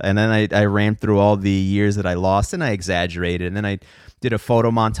this. And then I ran through all the years that I lost, and I exaggerated. And then I did a photo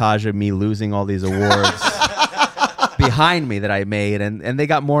montage of me losing all these awards behind me that I made, and they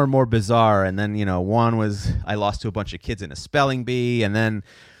got more and more bizarre. And then, you know, one was I lost to a bunch of kids in a spelling bee, and then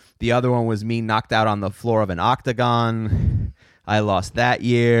the other one was me knocked out on the floor of an octagon. I lost that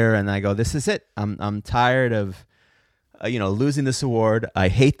year, and I go, this is it. I'm tired of you know, losing this award. I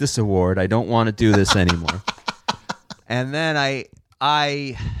hate this award. I don't want to do this anymore. And then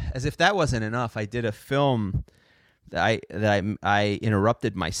I, as if that wasn't enough, I did a film that I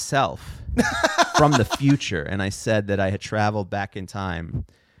interrupted myself from the future, and I said that I had traveled back in time,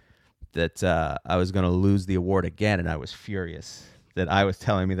 that I was going to lose the award again, and I was furious that I was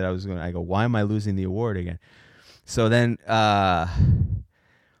telling me that I was going to. I go, why am I losing the award again? So then I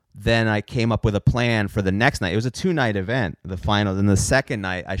came up with a plan for the next night. It was a 2-night event, the final. Then the second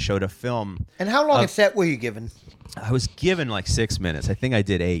night, I showed a film. And how long a set were you given? I was given like 6 minutes. I think I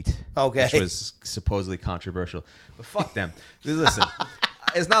did 8. Okay. Which was supposedly controversial. But fuck them. Listen,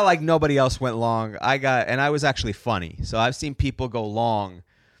 it's not like nobody else went long. And I was actually funny. So I've seen people go long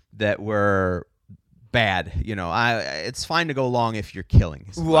that were bad. You know, it's fine to go long if you're killing.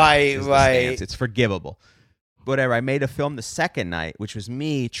 Right. It's forgivable. Whatever. I made a film the second night, which was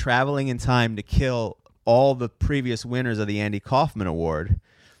me traveling in time to kill all the previous winners of the Andy Kaufman Award,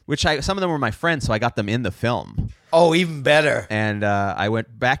 which some of them were my friends, so I got them in the film. Oh, even better. And I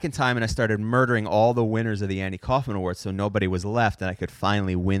went back in time and I started murdering all the winners of the Andy Kaufman Award, so nobody was left, and I could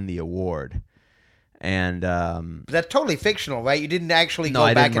finally win the award. And that's totally fictional, right? You didn't actually go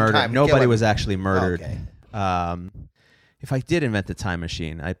I back didn't in time. Nobody was actually murdered. Okay. If I did invent the time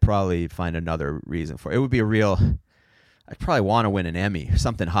machine, I'd probably find another reason for it. It would be I'd probably want to win an Emmy or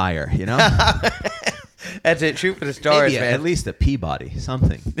something higher, you know? That's it. Shoot for the stars, man. At least a Peabody,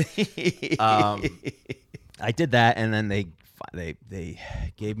 something. I did that, and then they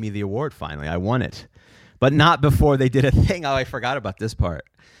gave me the award finally. I won it. But not before they did a thing. Oh, I forgot about this part.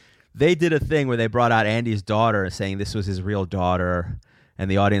 They did a thing where they brought out Andy's daughter, saying this was his real daughter, and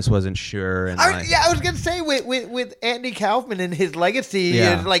the audience wasn't sure. And I was going to say, with Andy Kaufman and his legacy,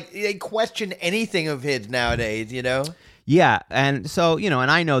 like they question anything of his nowadays, you know? Yeah, and so, you know,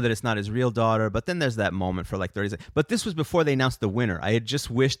 and I know that it's not his real daughter, but then there's that moment for like 30 seconds. But this was before they announced the winner. I had just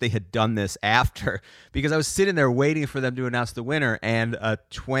wished they had done this after, because I was sitting there waiting for them to announce the winner, and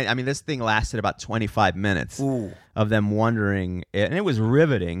this thing lasted about 25 minutes of them wondering, and it was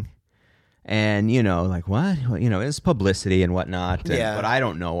riveting. And, like, what? Well, it's publicity and whatnot. Yeah. But I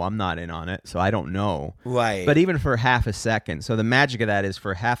don't know. I'm not in on it, so I don't know. Right. But even for half a second, so the magic of that is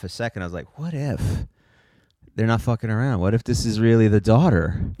for half a second, I was like, what if they're not fucking around? What if this is really the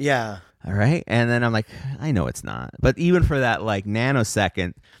daughter? Yeah. All right. And then I'm like, I know it's not. But even for that, like,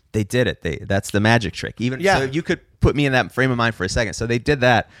 nanosecond, they did it. That's the magic trick. So you could put me in that frame of mind for a second. So they did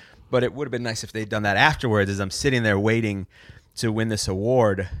that. But it would have been nice if they'd done that afterwards as I'm sitting there waiting to win this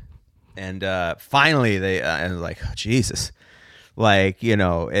award. And finally, I was like, oh, Jesus. Like,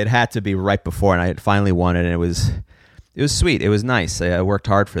 it had to be right before, and I had finally won it, and it was sweet. It was nice. I worked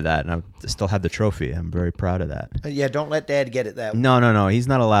hard for that, and I still have the trophy. I'm very proud of that. Yeah, don't let Dad get it that way. No. He's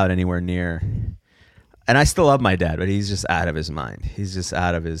not allowed anywhere near. And I still love my dad, but he's just out of his mind. He's just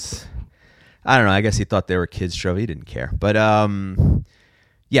out of his... I don't know. I guess he thought they were kids' trophy. He didn't care. But,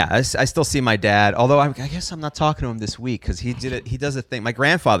 yeah, I still see my dad. Although I guess I'm not talking to him this week because he does a thing. My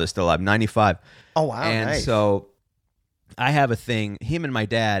grandfather's still alive, 95. Oh, wow, and nice. So I have a thing. Him and my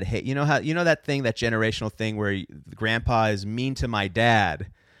dad. Hey, that thing, that generational thing where grandpa is mean to my dad,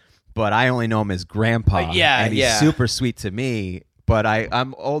 but I only know him as grandpa. And he's super sweet to me. But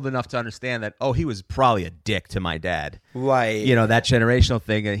I'm old enough to understand that, he was probably a dick to my dad. Right. That generational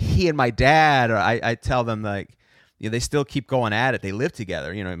thing. And he and my dad, I tell them, like, they still keep going at it. They live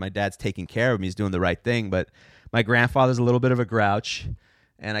together. My dad's taking care of him. He's doing the right thing. But my grandfather's a little bit of a grouch.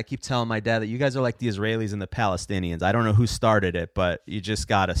 And I keep telling my dad that you guys are like the Israelis and the Palestinians. I don't know who started it, but you just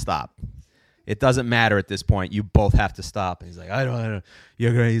got to stop. It doesn't matter at this point. You both have to stop. And he's like, I don't.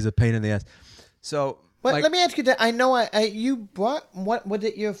 He's a pain in the ass. So... But let me ask you that. I know you brought, what was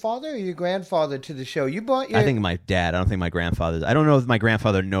it, your father or your grandfather to the show? You brought your... I think my dad. I don't think my grandfather. I don't know if my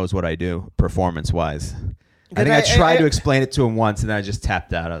grandfather knows what I do performance-wise. I think I tried to explain it to him once, and then I just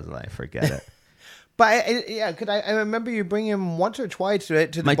tapped out. I was like, forget it. But, because I remember you bring him once or twice to the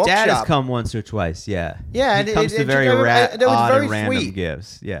bookshop. My dad has come once or twice, yeah. Yeah. He comes to very odd and random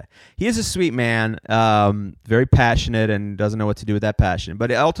gifts. Yeah. He is a sweet man, very passionate, and doesn't know what to do with that passion.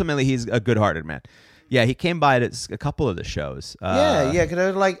 But ultimately, he's a good-hearted man. Yeah, he came by at a couple of the shows. Because I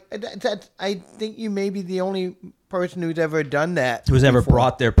was like, I think you may be the only person who's ever done that. Who's ever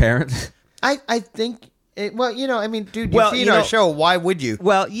brought their parents? I think... dude, you've seen our show. Why would you?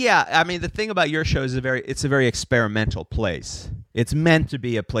 Well, yeah. I mean, the thing about your show is it's a very experimental place. It's meant to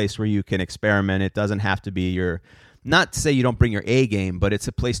be a place where you can experiment. It doesn't have to be not to say you don't bring your A game, but it's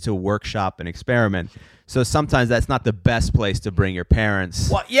a place to workshop and experiment. So sometimes that's not the best place to bring your parents.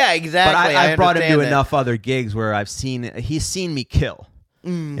 Well, yeah, exactly. But I've brought him to enough other gigs where he's seen me kill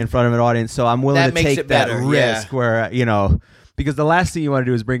in front of an audience. So I'm willing to take that risk where, because the last thing you want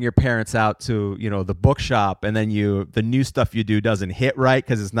to do is bring your parents out to, the bookshop, and then the new stuff you do doesn't hit right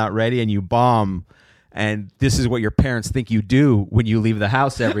because it's not ready, and you bomb. And this is what your parents think you do when you leave the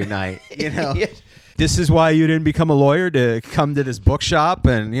house every night. Yes. This is why you didn't become a lawyer, to come to this bookshop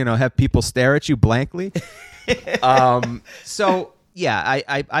and, have people stare at you blankly. So, yeah,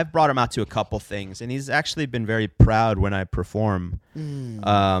 I've brought him out to a couple things, and he's actually been very proud when I perform.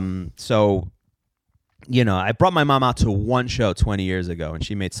 So... I brought my mom out to one show 20 years ago, and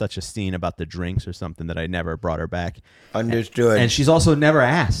she made such a scene about the drinks or something that I never brought her back. Understood. And she's also never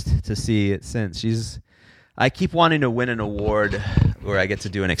asked to see it since. I keep wanting to win an award where I get to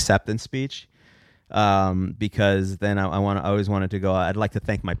do an acceptance speech, because then I always wanted to go. I'd like to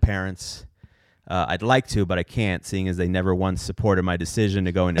thank my parents. I'd like to, but I can't, seeing as they never once supported my decision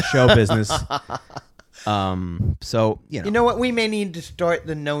to go into show business. So you know what, we may need to start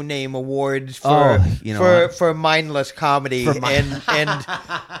the No Name Awards for mindless comedy and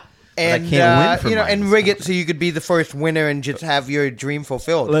rig it so you could be the first winner and just have your dream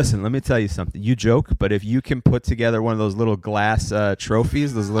fulfilled. Listen, let me tell you something. You joke, but if you can put together one of those little glass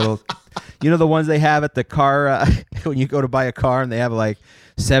trophies, those little, the ones they have at the car when you go to buy a car and they have like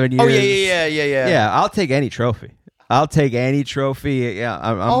 7 years. Oh yeah. Yeah, I'll take any trophy. Yeah.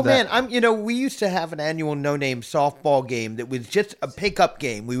 We used to have an annual No Name softball game that was just a pickup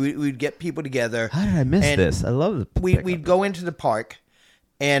game. We'd get people together. How did I miss this? I love the we'd go into the park,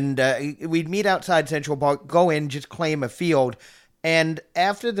 and we'd meet outside Central Park, go in, just claim a field. And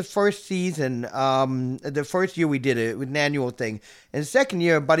after the first season, the first year we did it was an annual thing. And the second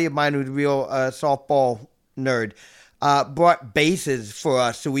year, a buddy of mine who's a real softball nerd, brought bases for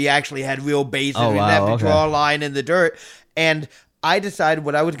us, so we actually had real bases. We didn't have to draw a line in the dirt. And I decided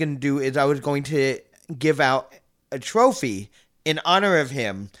what I was going to do is I was going to give out a trophy in honor of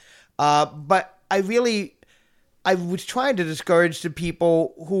him. But I was trying to discourage the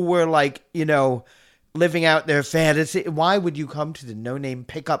people who were like, living out their fantasy. Why would you come to the no-name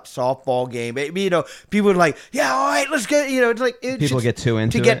pickup softball game? People are like, yeah, all right, let's get, it's like people get too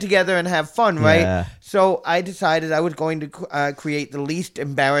into to get together and have fun, right? Yeah. So I decided I was going to create the least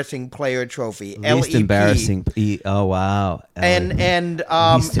embarrassing player trophy. Least LEP. embarrassing. Oh wow. And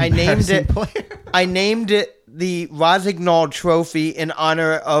I named it the Rosignol Trophy in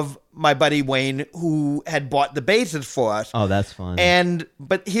honor of my buddy Wayne, who had bought the bases for us. Oh, that's fun.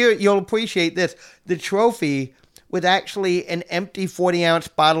 But here, you'll appreciate this. The trophy was actually an empty 40-ounce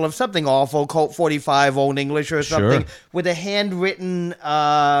bottle of something awful, Colt 45, Old English or something, with a handwritten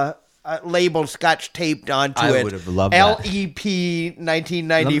label scotch taped onto it. I would have loved that. LEP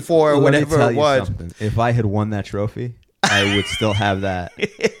 1994 or whatever it was. Something. If I had won that trophy, I would still have that.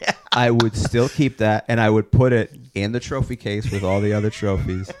 I would still keep that, and I would put it in the trophy case with all the other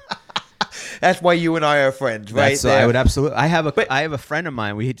trophies. That's why you and I are friends, right? So I would absolutely. I have a friend of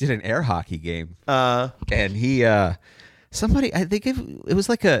mine. We did an air hockey game, and he somebody I think it was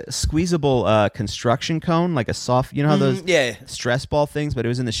like a squeezable construction cone, like a soft. You know how those stress ball things, but it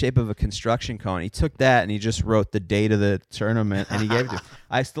was in the shape of a construction cone. He took that and he just wrote the date of the tournament, and he gave it to me.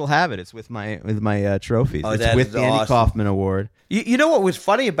 I still have it. It's with my trophies. Oh, it's with the Andy Kaufman Award. You know what was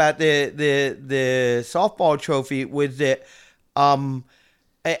funny about the softball trophy was that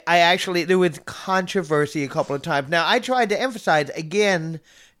I actually, there was controversy a couple of times. Now, I tried to emphasize again,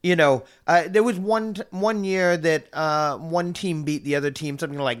 there was one year that one team beat the other team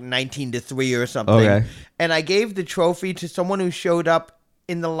something like 19-3 or something. Okay. And I gave the trophy to someone who showed up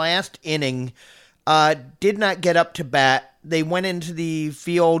in the last inning, did not get up to bat. They went into the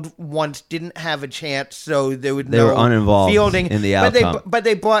field once, didn't have a chance, so they were uninvolved fielding in the outcome. But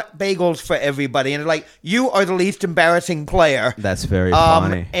they brought bagels for everybody, and like, you are the least embarrassing player. That's very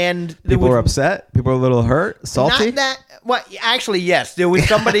funny. And people were upset. People were a little hurt, salty. Not that. Well, actually, yes. There was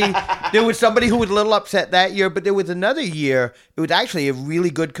somebody. There was somebody who was a little upset that year, but there was another year. It was actually a really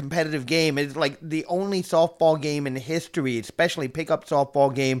good competitive game. It's like the only softball game in history, especially pickup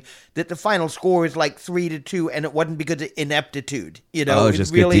softball game, that the final score is like 3-2, and it wasn't because of ineptitude. It was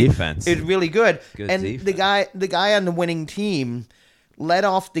just really good defense. It's really good. And defense. the guy on the winning team led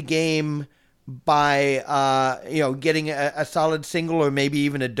off the game by getting a solid single or maybe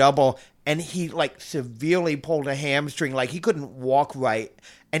even a double, and he like severely pulled a hamstring, like he couldn't walk right,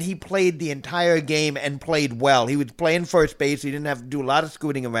 and he played the entire game and played well. He was playing first base, so he didn't have to do a lot of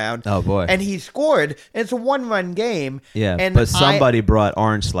scooting around. Oh boy. And he scored, and it's a one-run game. Yeah, and but somebody brought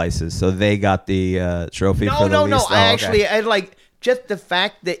orange slices, so they got the trophy for the least. I like just the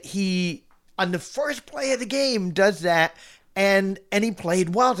fact that he on the first play of the game does that. And he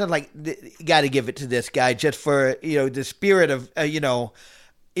played well. So I'm like, you got to give it to this guy just for the spirit of an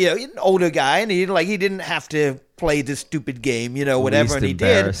older guy, and he didn't have to play this stupid game, whatever, and he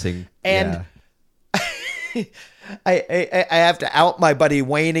did. And yeah. I have to out my buddy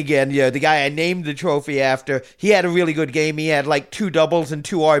Wayne again. The guy I named the trophy after. He had a really good game. He had like 2 doubles and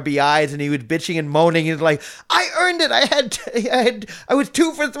 2 RBIs, and he was bitching and moaning. He's like, "I earned it. I was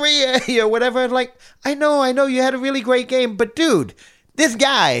 2 for 3, whatever." And like, I know, you had a really great game, but dude, this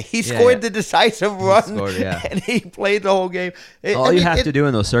guy, he scored the decisive run, and he played the whole game. All you have to do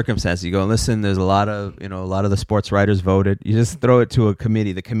in those circumstances, you go, listen, there's a lot of the sports writers voted. You just throw it to a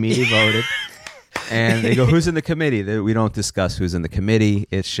committee. The committee voted. And they go, who's in the committee? We don't discuss who's in the committee.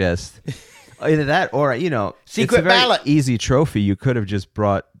 It's just either that or, secret it's a very ballot. Easy trophy. You could have just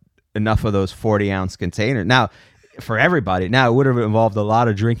brought enough of those 40-ounce containers. Now, for everybody, it would have involved a lot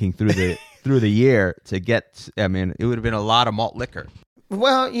of drinking through the year to get. I mean, it would have been a lot of malt liquor.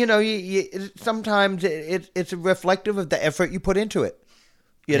 Well, sometimes it's reflective of the effort you put into it.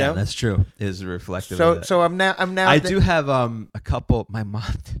 You know, that's true. It's reflective. of that. So I'm now. I do have a couple.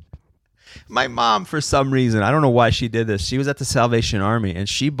 My mom, for some reason, I don't know why she did this. She was at the Salvation Army, and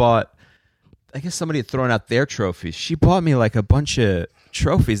she bought, I guess somebody had thrown out their trophies. She bought me like a bunch of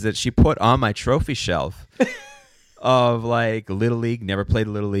trophies that she put on my trophy shelf of like Little League. Never played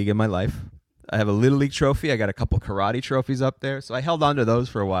Little League in my life. I have a Little League trophy. I got a couple karate trophies up there. So I held on to those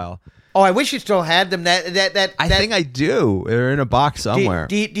for a while. Oh, I wish you still had them. I think I do. They're in a box somewhere.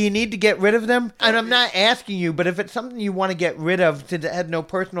 Do you need to get rid of them? And I'm not asking you, but if it's something you want to get rid of that had no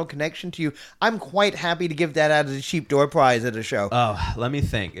personal connection to you, I'm quite happy to give that out as a cheap door prize at a show. Oh, let me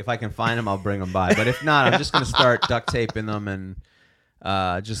think. If I can find them, I'll bring them by. But if not, I'm just going to start duct taping them and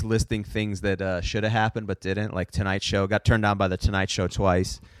just listing things that should have happened but didn't. Like Tonight Show. Got turned down by the Tonight Show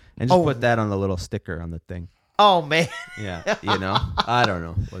twice. And just put that on the little sticker on the thing. Oh man. Yeah, I don't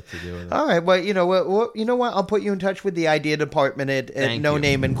know what to do with it. All right, well, you know what? I'll put you in touch with the idea department at No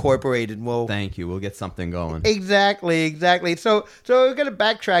Name Incorporated. Thank you. We'll get something going. Exactly. So we're gonna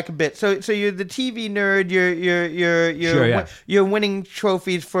backtrack a bit. So you're the TV nerd. Sure, yeah. You're winning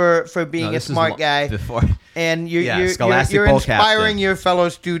trophies for being a smart guy. Before. And you're Bowl inspiring captain. your fellow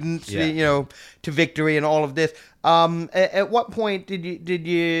students, Yeah. to victory and all of this. At what point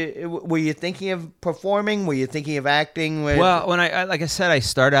were you thinking of performing? Were you thinking of acting? Well, when I like I said, I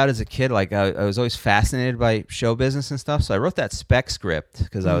started out as a kid. Like I was always fascinated by show business and stuff. So I wrote that spec script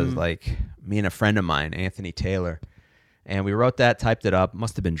because I was like, me and a friend of mine, Anthony Taylor, and we wrote that, typed it up.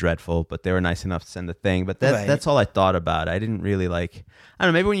 Must have been dreadful, but they were nice enough to send the thing. But that's all I thought about. I didn't really like. I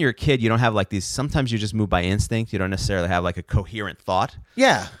don't know. Maybe when you're a kid, you don't have like these. Sometimes you just move by instinct. You don't necessarily have like a coherent thought.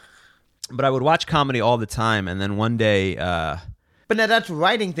 Yeah. But I would watch comedy all the time, and then one day... But now that's a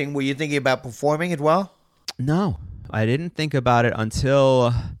writing thing. Were you thinking about performing as well? No, I didn't think about it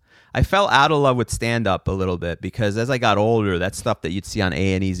until I fell out of love with stand-up a little bit, because as I got older, that stuff that you'd see on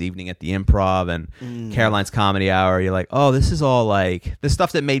A&E's Evening at the Improv and Caroline's Comedy Hour, you're like, oh, this is all like... The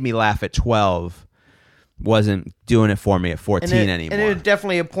stuff that made me laugh at 12 wasn't doing it for me at 14 anymore. And there's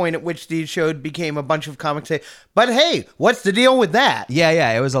definitely a point at which these shows became a bunch of comics say, but hey, what's the deal with that?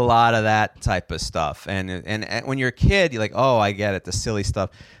 Yeah, it was a lot of that type of stuff. And when you're a kid, you're like, oh, I get it, the silly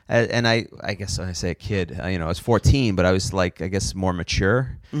stuff. And I guess when I say a kid, I was 14, but I was like, I guess more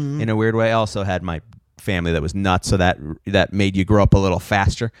mature in a weird way. I also had my family that was nuts, so that made you grow up a little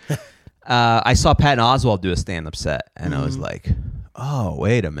faster. I saw Patton Oswalt do a stand-up set, and I was like... Oh,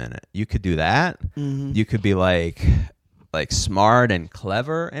 wait a minute. You could do that? You could be like smart and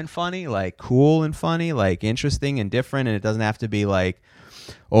clever and funny, like cool and funny, like interesting and different, and it doesn't have to be like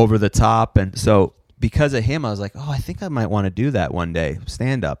over the top. And so because of him, I was like, oh, I think I might want to do that one day,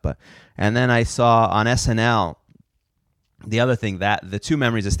 stand up. And then I saw on SNL, the other thing, that the two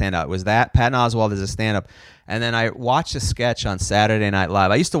memories that stand out was that Patton Oswalt is a stand up, and then I watched a sketch on Saturday Night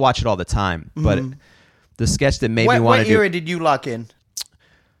Live. I used to watch it all the time, but the sketch that made me want to do... What era did you lock in?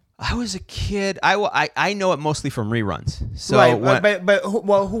 I was a kid. I know it mostly from reruns. So right, but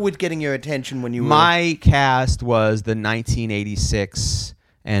who was getting your attention when you were... My cast was the 1986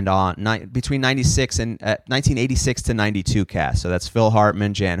 and on between 96 and 1986 to 92 cast. So that's Phil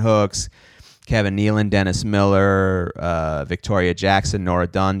Hartman, Jan Hooks, Kevin Nealon, Dennis Miller, Victoria Jackson, Nora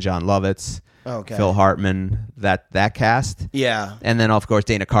Dunn, John Lovitz. Okay. Phil Hartman, that cast. Yeah. And then, of course,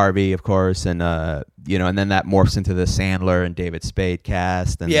 Dana Carvey, of course, and and then that morphs into the Sandler and David Spade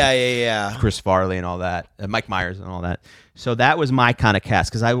cast. And yeah. Chris Farley and all that, Mike Myers and all that. So that was my kind of cast,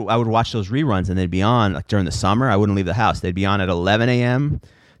 because I would watch those reruns, and they'd be on like during the summer. I wouldn't leave the house. They'd be on at 11 a.m.,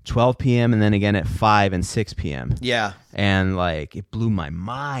 12 p.m., and then again at 5 and 6 p.m. Yeah. And like it blew my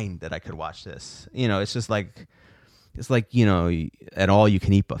mind that I could watch this. It's just like an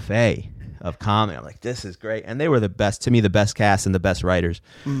all-you-can-eat buffet of comedy. I'm like, this is great. And they were the best, to me, the best cast and the best writers.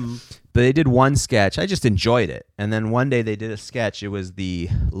 But they did one sketch. I just enjoyed it. And then one day they did a sketch. It was the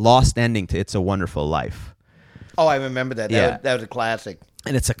lost ending to It's a Wonderful Life. Oh, I remember that. That was a classic.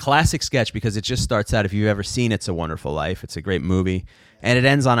 And it's a classic sketch because it just starts out, if you've ever seen It's a Wonderful Life, it's a great movie. And it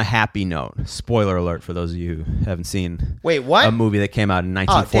ends on a happy note. Spoiler alert for those of you who haven't seen a movie that came out in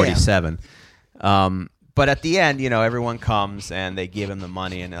 1947. But at the end, everyone comes and they give him the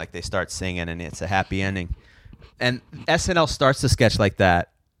money and like they start singing and it's a happy ending. And SNL starts the sketch like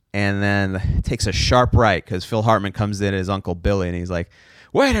that and then it takes a sharp right because Phil Hartman comes in as Uncle Billy and he's like,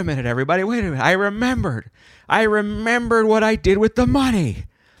 wait a minute, everybody, wait a minute. I remembered what I did with the money.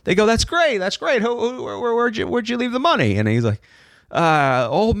 They go, that's great. Where'd you leave the money? And he's like,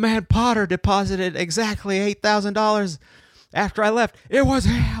 old man Potter deposited exactly $8,000 after I left. It was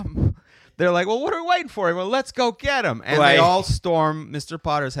him. They're like, well, what are we waiting for? Well, let's go get him. And they all storm Mr.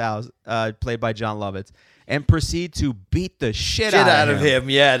 Potter's house, played by John Lovitz, and proceed to beat the shit out of him.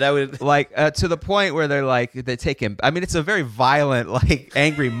 Yeah, that was like to the point where they're like, they take him. I mean, it's a very violent, like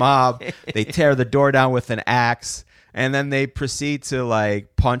angry mob. They tear the door down with an axe, and then they proceed to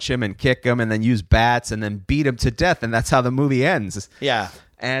like punch him and kick him, and then use bats, and then beat him to death, and that's how the movie ends. Yeah,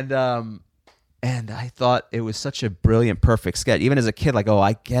 and I thought it was such a brilliant, perfect sketch. Even as a kid, like, oh,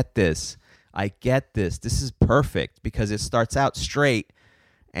 I get this. This is perfect because it starts out straight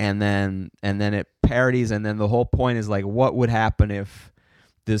and then it parodies, and then the whole point is like, what would happen if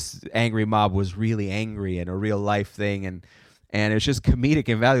this angry mob was really angry and a real life thing, and it's just comedic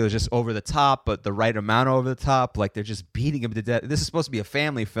in value. It's just over the top, but the right amount over the top. Like they're just beating him to death. This is supposed to be a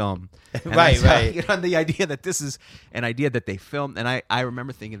family film, right? The idea that this is an idea that they filmed, and I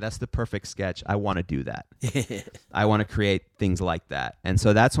remember thinking that's the perfect sketch. I want to do that. I want to create things like that, and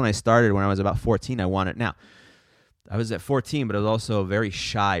so that's when I started. When I was about 14, I wanted. Now, I was at 14, but I was also a very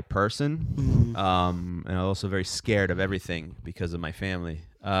shy person, and I was also very scared of everything because of my family.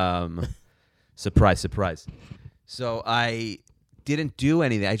 Surprise, surprise. So I didn't do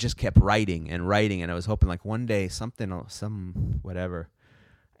anything. I just kept writing, and I was hoping like one day some whatever.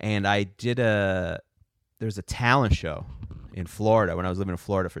 And I did there's a talent show in Florida when I was living in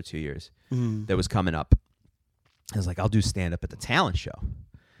Florida for 2 years that was coming up. I was like, I'll do stand-up at the talent show.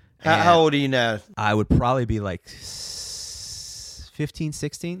 How old are you now? I would probably be like 15,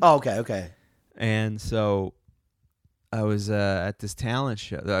 16. Oh, okay. And so I was at this talent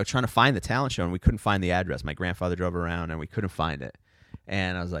show. I was trying to find the talent show, and we couldn't find the address. My grandfather drove around, and we couldn't find it.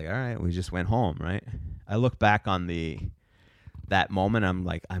 And I was like, all right, we just went home, right? I look back on that moment. I'm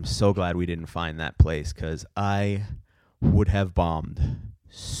like, I'm so glad we didn't find that place because I would have bombed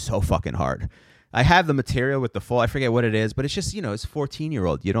so fucking hard. I have the material with the full, I forget what it is, but it's just, it's a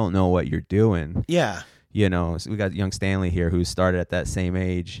 14-year-old. You don't know what you're doing. Yeah. So we got young Stanley here who started at that same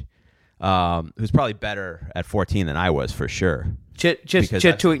age, who's probably better at 14 than I was for sure.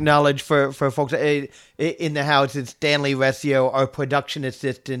 Just to acknowledge for folks in the house, it's Stanley Resio, our production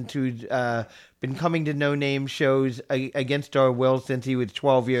assistant, who's been coming to No Name shows against our will since he was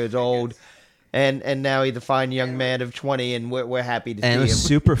 12 years old. And now he's a fine young man of 20, and we're happy to see him. And it was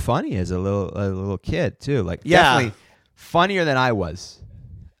super funny as a little kid too. Like definitely funnier than I was.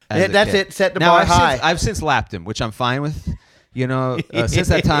 That's it. Set the bar high. I've since lapped him, which I'm fine with. Since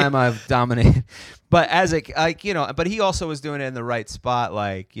that time I've dominated. But but he also was doing it in the right spot.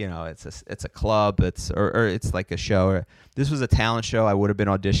 Like it's a club. Or it's like a show. This was a talent show. I would have been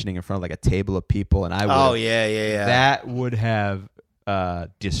auditioning in front of like a table of people, and I would. Oh yeah. That would have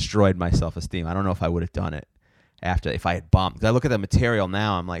destroyed my self-esteem. I don't know if I would have done it if I had bombed. 'Cause I look at the material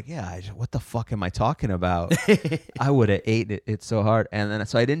now, I'm like, what the fuck am I talking about? I would have ate it so hard. And then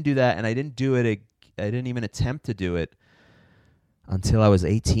so I didn't do that, and I didn't do it. I didn't even attempt to do it until I was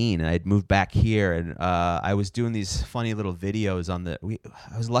 18, and I'd moved back here, and I was doing these funny little videos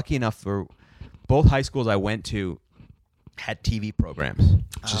I was lucky enough for both high schools I went to had TV programs,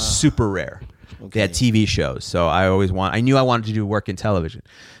 which is super rare. Okay. They had TV shows, so I knew I wanted to do work in television.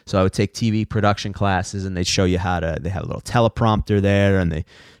 So I would take TV production classes, and they'd show you they had a little teleprompter there, and they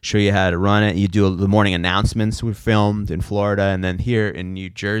show you how to run it. You do the morning announcements we filmed in Florida, and then here in New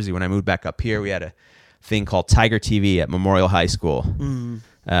Jersey, when I moved back up here, we had a thing called Tiger TV at Memorial High School.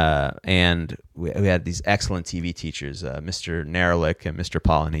 And we had these excellent TV teachers, Mr. Nerlich and Mr.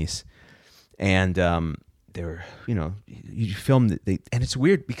 Polanese. And they were, you filmed it, and it's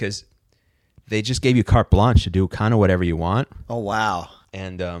weird because they just gave you carte blanche to do kind of whatever you want. Oh, wow.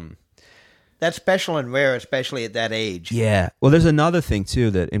 And that's special and rare, especially at that age. Yeah. Well, there's another thing,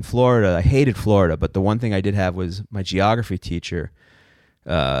 too, that in Florida, I hated Florida, but the one thing I did have was my geography teacher,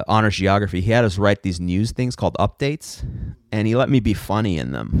 honors geography. He had us write these news things called updates, and he let me be funny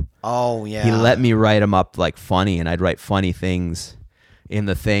in them. Oh, yeah. He let me write them up like funny, and I'd write funny things in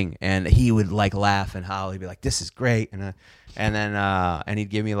the thing, and he would like laugh and howl. He'd be like, "This is great," and then he'd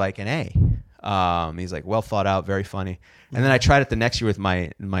give me like an A. He's like, well thought out, very funny. And then I tried it the next year with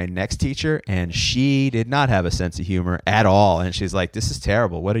my next teacher, and she did not have a sense of humor at all. And she's like, "This is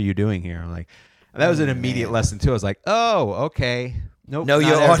terrible. What are you doing here?" I'm like, that was an immediate lesson too. I was like, "Oh, okay. Nope. Know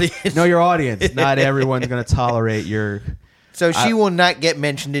your audience. Know your audience. Not everyone's going to tolerate your." So she will not get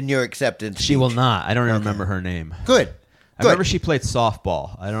mentioned in your acceptance speech. She will not. I don't even remember her name. Good. I remember she played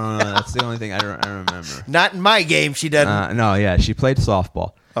softball. I don't know. That's the only thing I don't remember. Not in my game, she doesn't. No, yeah, she played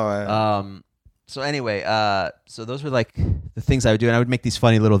softball. All right. So anyway, so those were like the things I would do, and I would make these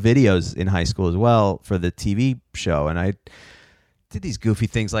funny little videos in high school as well for the TV show, and I did these goofy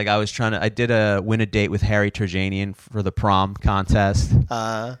things like I did win a date with Harry Terjanian for the prom contest.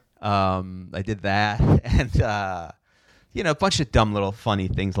 I did that, and a bunch of dumb little funny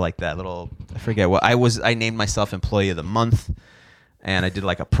things like that. I forget what I named myself Employee of the Month, and I did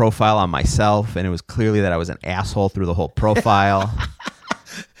like a profile on myself, and it was clearly that I was an asshole through the whole profile.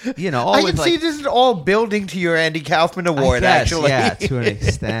 I can see this is all building to your Andy Kaufman Award, actually. Yeah, to an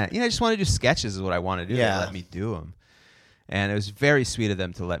extent. I just want to do sketches is what I want to do. Yeah. They let me do them. And it was very sweet of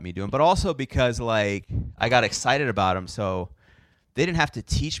them to let me do them. But also because, I got excited about them, so they didn't have to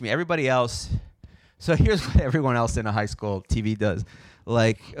teach me. Everybody else... So here's what everyone else in a high school TV does.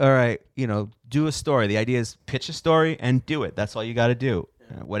 All right, do a story. The idea is pitch a story and do it. That's all you got to do.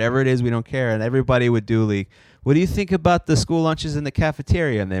 Whatever it is, we don't care. And everybody would do what do you think about the school lunches in the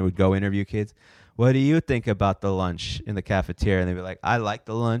cafeteria? And they would go interview kids. What do you think about the lunch in the cafeteria? And they'd be like, I like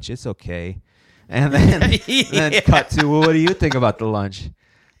the lunch. It's okay. And then, then cut to, well, what do you think about the lunch?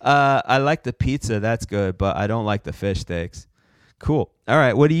 I like the pizza. That's good, but I don't like the fish sticks. Cool. All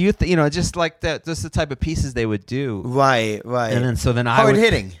right. What do you think? Just like that, just the type of pieces they would do. Right. And then hard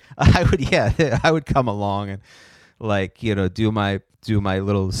hitting. I would come along and do my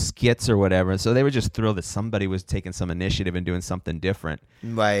little skits or whatever. So they were just thrilled that somebody was taking some initiative and doing something different.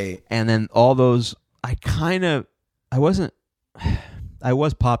 Right. And then all those, I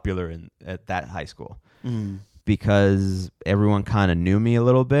was popular at that high school. Because everyone kind of knew me a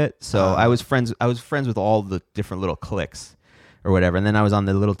little bit. So I was friends with all the different little cliques or whatever. And then I was on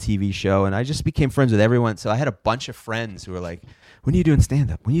the little TV show and I just became friends with everyone. So I had a bunch of friends who were like, when are you doing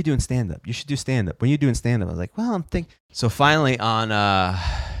stand-up? When are you doing stand-up? You should do stand-up. When are you doing stand-up? I was like, well, I'm thinking. So finally on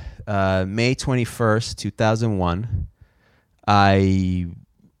May 21st, 2001, I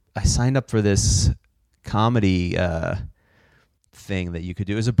signed up for this comedy thing that you could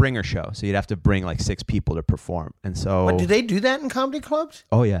do. It was a bringer show, so you'd have to bring like 6 people to perform. And so, do they do that in comedy clubs?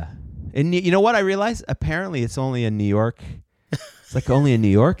 Oh yeah, and you know what I realized? Apparently, it's only a New York. It's like only a New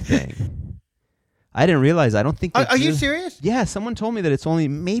York thing. I didn't realize. I don't think. Are you serious? Yeah, someone told me that it's only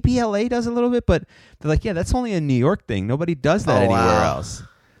maybe LA does a little bit, but they're like, yeah, that's only a New York thing. Nobody does that anywhere else.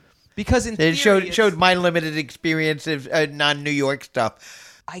 Because it showed my limited experience of non-New York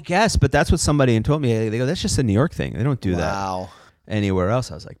stuff. I guess, but that's what somebody told me. They go, that's just a New York thing. They don't do that anywhere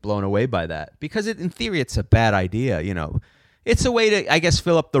else. I was like blown away by that because in theory it's a bad idea. It's a way to, I guess,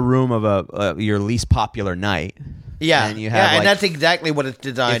 fill up the room of your least popular night. Yeah, and and that's exactly what it's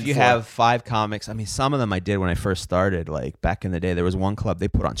designed for. If you have 5 comics, I mean, some of them I did when I first started. Like back in the day, there was one club they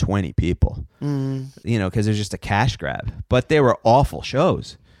put on 20 people. Because it was just a cash grab, but they were awful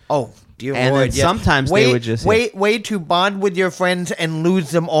shows. Oh, dear and Lord! Then sometimes they would just way to bond with your friends and lose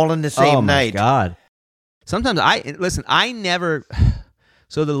them all in the same night. Oh my God! Sometimes I never.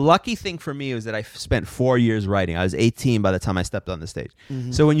 So the lucky thing for me was that I spent 4 years writing. I was 18 by the time I stepped on the stage.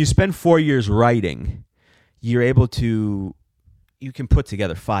 So when you spend 4 years writing, you're able to. You can put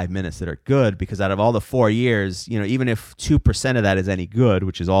together 5 minutes that are good because out of all the 4 years, even if 2% of that is any good,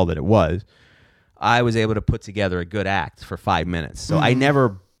 which is all that it was, I was able to put together a good act for 5 minutes. So I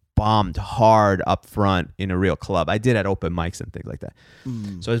never bombed hard up front in a real club. I did at open mics and things like that.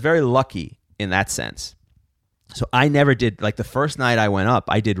 So I was very lucky in that sense. So I never did, like the first night I went up,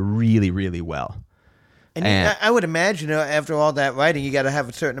 I did really, really well. And I would imagine after all that writing, you got to have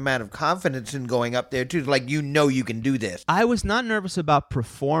a certain amount of confidence in going up there too. Like, you can do this. I was not nervous about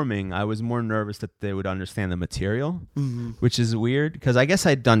performing. I was more nervous that they would understand the material, which is weird because I guess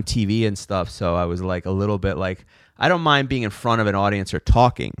I'd done TV and stuff. So I was like a little bit like, I don't mind being in front of an audience or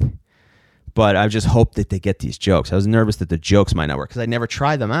talking, but I just hope that they get these jokes. I was nervous that the jokes might not work because I never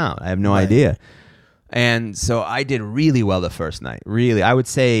tried them out. I have no idea. And so I did really well the first night. Really, I would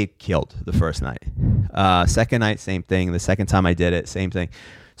say killed the first night. Second night, same thing. The second time I did it, same thing.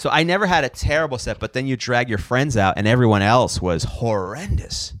 So I never had a terrible set, but then you drag your friends out and everyone else was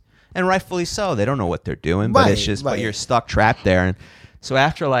horrendous. And rightfully so. They don't know what they're doing, but it's just, but you're stuck trapped there. And so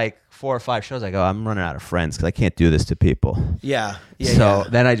after like 4 or 5 shows, I go, I'm running out of friends because I can't do this to people. So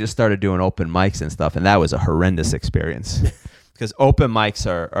then I just started doing open mics and stuff, and that was a horrendous experience. Because open mics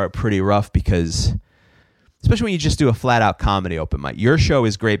are pretty rough because... Especially when you just do a flat-out comedy open mic. Your show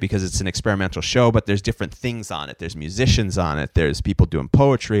is great because it's an experimental show, but there's different things on it. There's musicians on it. There's people doing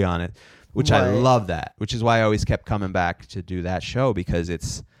poetry on it, which I love that, which is why I always kept coming back to do that show because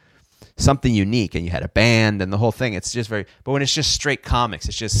it's something unique, and you had a band and the whole thing. It's just very... But when it's just straight comics,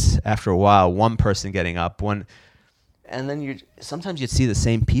 it's just, after a while, one person getting up, and then sometimes you'd see the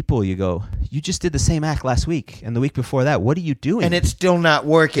same people. You go, you just did the same act last week and the week before that. What are you doing? And it's still not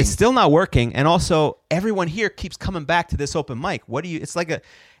working. It's still not working. And also, everyone here keeps coming back to this open mic. It's like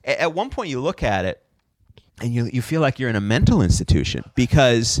at one point you look at it and you feel like you're in a mental institution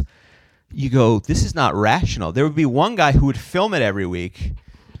because you go, this is not rational. There would be one guy who would film it every week.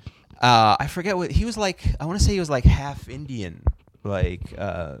 I forget what he was like. I want to say he was like half Indian.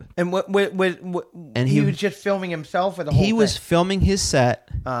 And he was just filming himself for the whole thing? He was filming his set,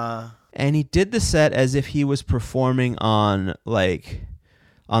 and he did the set as if he was performing on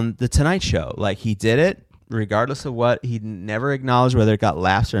the Tonight Show. Like, he did it regardless of what. He never acknowledged whether it got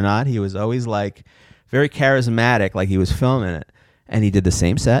laughs or not. He was always like very charismatic, like he was filming it. And he did the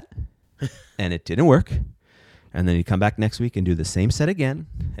same set, and it didn't work. And then he'd come back next week and do the same set again,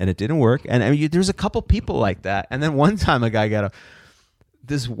 and it didn't work. And I mean, there's a couple people like that. And then one time a guy got up.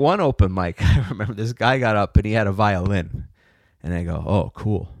 This one open mic, I remember this guy got up and he had a violin. And I go, oh,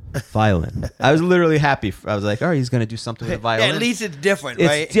 cool. Violin. I was literally happy. I was like, all right, he's going to do something with the violin. At least it's different,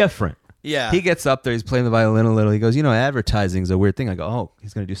 right? It's different. Yeah. He gets up there, he's playing the violin a little. He goes, advertising is a weird thing. I go, oh,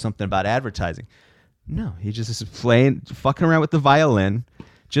 he's going to do something about advertising. No, he just is fucking around with the violin,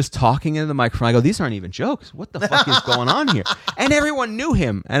 just talking into the microphone. I go, these aren't even jokes. What the fuck is going on here? And everyone knew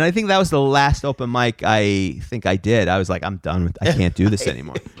him. And I think that was the last open mic I think I did. I was like, I'm done with. I can't do this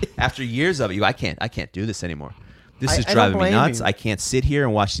anymore. After years of it, I can't do this anymore. This is driving me nuts. I can't sit here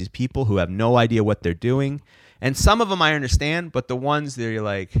and watch these people who have no idea what they're doing. And some of them I understand, but the ones that you're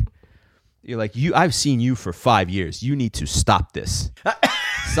like, I've seen you for 5 years. You need to stop this.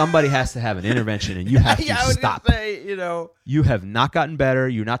 Somebody has to have an intervention, and you have to stop. Say, you have not gotten better.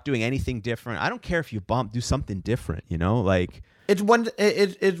 You're not doing anything different. I don't care if you do something different. Like it's one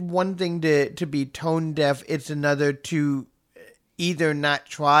thing to be tone deaf. It's another to either not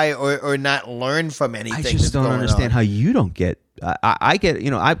try or not learn from anything. I just don't understand how you don't get. I get.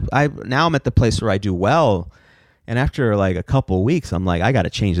 I now I'm at the place where I do well. And after like a couple of weeks, I'm like, I got to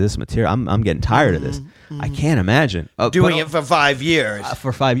change this material. I'm getting tired of this. I can't imagine doing it for 5 years.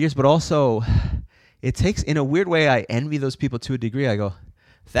 For 5 years, but also, it takes, in a weird way, I envy those people to a degree. I go,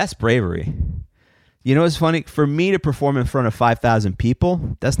 that's bravery. It's funny for me to perform in front of 5,000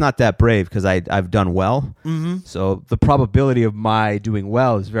 people. That's not that brave because I've done well. Mm-hmm. So the probability of my doing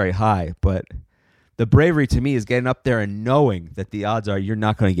well is very high. But the bravery to me is getting up there and knowing that the odds are you're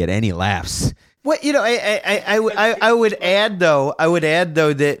not going to get any laughs. Well, I would add though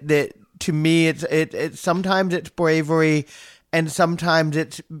that to me it's sometimes it's bravery and sometimes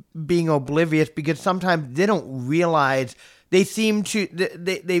it's being oblivious because sometimes they don't realize they seem to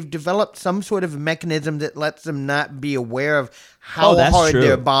they've developed some sort of mechanism that lets them not be aware of how hard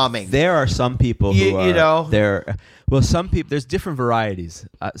they're bombing. There are some people who some people, there's different varieties.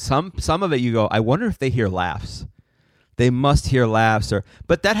 Some of it you go, I wonder if they hear laughs. They must hear laughs,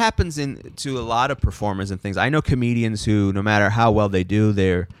 but that happens to a lot of performers and things. I know comedians who, no matter how well they do,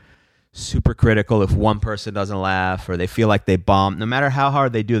 they're super critical if one person doesn't laugh or they feel like they bombed. No matter how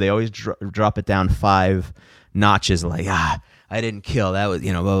hard they do, they always drop it down 5 notches. Like, I didn't kill. That was,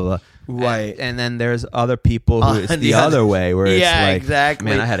 blah, blah, blah. Right. And then there's other people who it's the other way where it's like, exactly.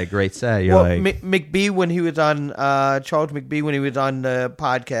 Man, I had a great set. You're McBee, when he was on, Charles McBee, when he was on the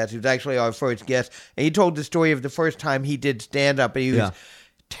podcast, he was actually our first guest, and he told the story of the first time he did stand-up, and he was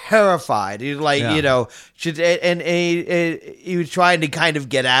terrified. He was like, and he was trying to kind of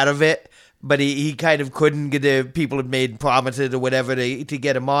get out of it, but he kind of couldn't. The people had made promises or whatever to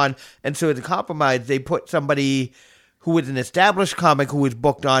get him on, and so as a compromise, they put somebody who was an established comic who was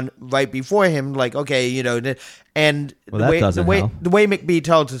booked on right before him, like, okay, and the way McBee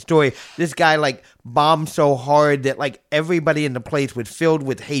tells the story, this guy like bombed so hard that like everybody in the place was filled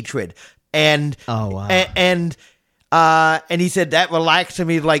with hatred. And and he said that relaxed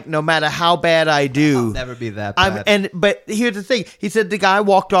me, like no matter how bad I do, I'll never be that bad. But here's the thing, he said the guy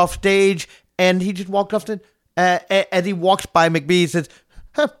walked off stage and he just walked off stage. As he walks by McBee, he says,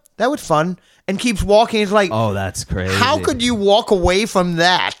 that was fun. And keeps walking. He's like, oh, that's crazy. How could you walk away from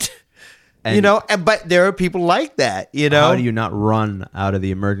that? And, but there are people like that, How do you not run out of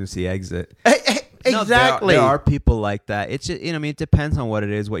the emergency exit? Exactly. There are people like that. It's just, it depends on what it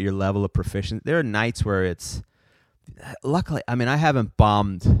is, what your level of proficiency. There are nights where it's, luckily, I haven't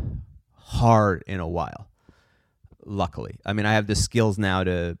bombed hard in a while. Luckily. I have the skills now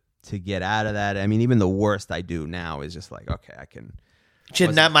to get out of that. Even the worst I do now is just like, okay, I can.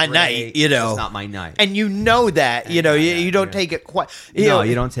 It's not my night, It's not my night. And that, you don't take it quite. You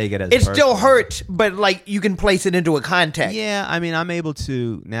don't take it as it still hurts, but like you can place it into a context. Yeah, I'm able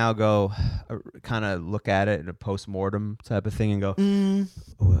to now go kind of look at it in a post-mortem type of thing and go,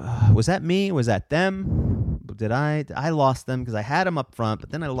 was that me? Was that them? Did I lost them because I had them up front, but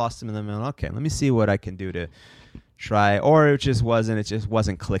then I lost them in the middle. Okay, let me see what I can do to try, or it just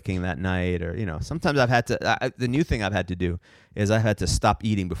wasn't clicking that night, or sometimes I've had to the new thing I've had to do is I've had to stop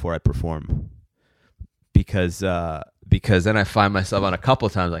eating before I perform because then I find myself on a couple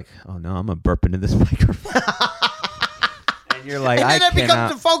of times like, oh no, I'm gonna burp into this microphone. And you're like, and then it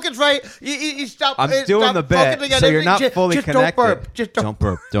becomes the focus, right? You stop. I'm doing the bit, so you're not fully just connected. Don't burp. Just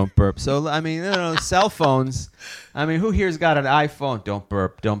don't burp. So cell phones. Who here's got an iPhone? Don't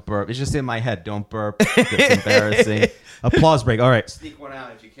burp. It's just in my head. Don't burp. It's embarrassing. Applause break. All right, sneak one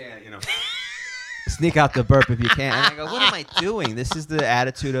out if you can. Sneak out the burp if you can. And I go, what am I doing? This is the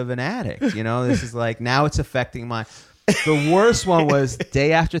attitude of an addict. This is like, now it's affecting my. The worst one was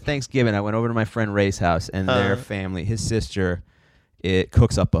day after Thanksgiving. I went over to my friend Ray's house, and their family, his sister, it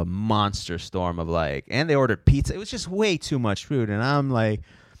cooks up a monster storm of and they ordered pizza. It was just way too much food, and I'm like,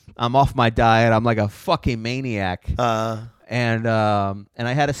 I'm off my diet. I'm like a fucking maniac. And I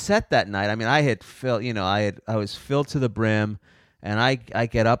had a set that night. I had filled, I was filled to the brim, and I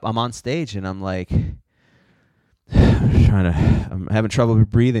get up, I'm on stage, and I'm like, trying I'm having trouble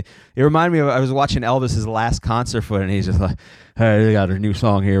breathing. It reminded me of, I was watching Elvis's last concert foot, and he's just like, hey, they got a new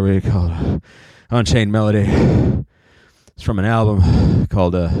song here we called Unchained Melody. It's from an album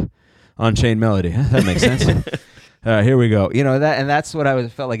called Unchained Melody. That makes sense. All right, here we go. That's what I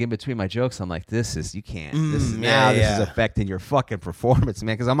felt like in between my jokes. I'm like, this is affecting your fucking performance,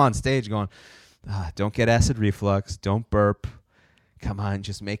 man. Because I'm on stage going, don't get acid reflux, don't burp. Come on,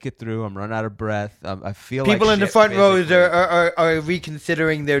 just make it through. I'm running out of breath. I feel people like in the front rows are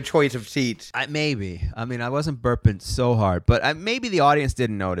reconsidering their choice of seats. Maybe. I mean, I wasn't burping so hard, but maybe the audience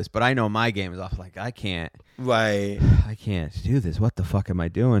didn't notice. But I know my game is off. Like, I can't do this. What the fuck am I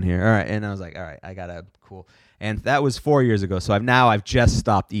doing here? All right, and I was like, all right, I gotta cool. And that was 4 years ago. So I've just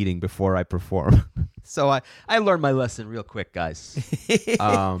stopped eating before I perform. So I learned my lesson real quick, guys.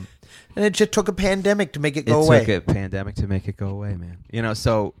 And it just took a pandemic to make it go away. It took a pandemic to make it go away, man.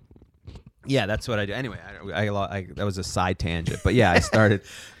 So yeah, that's what I do. Anyway, that was a side tangent, but yeah, I started.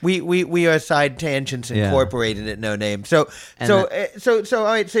 we are Side Tangents Incorporated at No Name. So all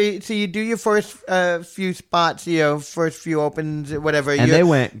right. So you do your first few spots, first few opens, whatever, and they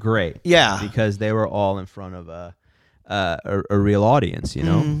went great. Yeah, because they were all in front of a real audience,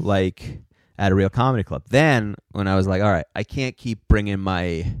 like at a real comedy club. Then when I was like, all right, I can't keep bringing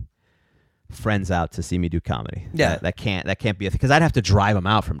my friends out to see me do comedy. Yeah, that can't be a thing, because I'd have to drive them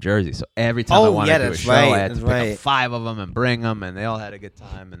out from Jersey. So every time I wanted to do a show, I had to pick up 5 of them and bring them, and they all had a good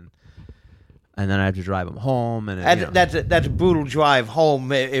time, and then I had to drive them home. And that's a brutal drive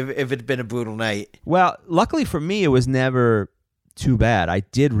home if it's been a brutal night. Well, luckily for me, it was never too bad. I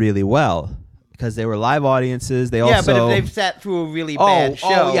did really well because they were live audiences. They also, but if they've sat through a really bad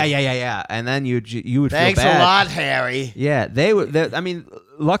show, yeah, and then you would feel bad. Thanks a lot, Harry. Yeah, I mean,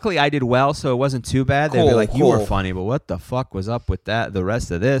 luckily I did well, so it wasn't too bad. They'd be like, you were funny, but what the fuck was up with that? The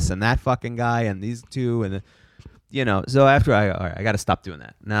rest of this and that fucking guy and these two and So after I got to stop doing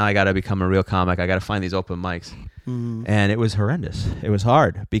that. Now I got to become a real comic. I got to find these open mics, and it was horrendous. It was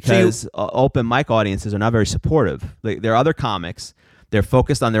hard because open mic audiences are not very supportive. Like, there are other comics. They're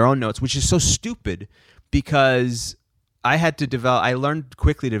focused on their own notes, which is so stupid because I learned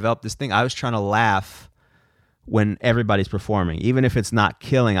quickly to develop this thing. I was trying to laugh when everybody's performing. Even if it's not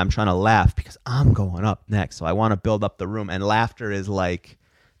killing, I'm trying to laugh because I'm going up next. So I want to build up the room. And laughter is like,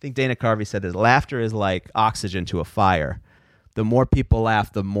 I think Dana Carvey said this, laughter is like oxygen to a fire. The more people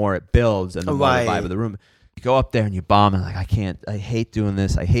laugh, the more it builds and the more the vibe of the room. You go up there and you bomb and I hate doing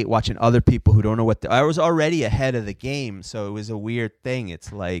this. I hate watching other people who don't know I was already ahead of the game, so it was a weird thing.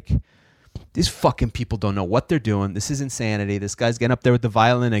 It's like, these fucking people don't know what they're doing. This is insanity. This guy's getting up there with the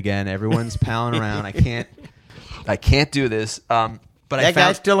violin again. Everyone's palling around. I can't do this. But that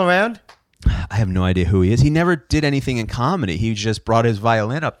guy's still around? I have no idea who he is. He never did anything in comedy. He just brought his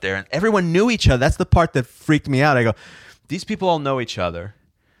violin up there, and everyone knew each other. That's the part that freaked me out. I go, these people all know each other.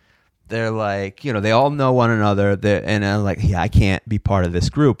 They're like, they all know one another. And I'm like, I can't be part of this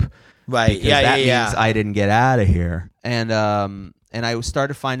group. Right. Because that means I didn't get out of here. And I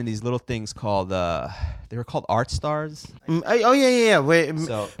started finding these little things called, they were called Art Stars.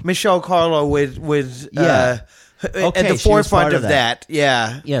 Michelle Carlo was at the forefront of that.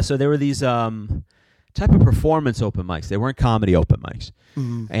 Yeah. Yeah, so there were these type of performance open mics. They weren't comedy open mics.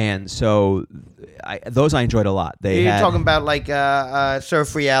 Mm-hmm. And so those I enjoyed a lot. You're talking about like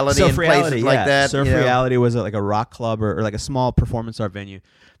Surf Reality and places like that. Surf Reality was like a rock club or like a small performance art venue.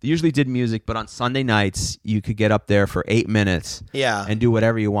 They usually did music, but on Sunday nights you could get up there for 8 minutes and do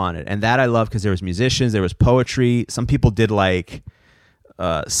whatever you wanted. And that I loved because there was musicians, there was poetry. Some people did like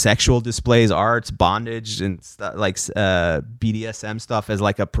sexual displays, arts, bondage, and like BDSM stuff as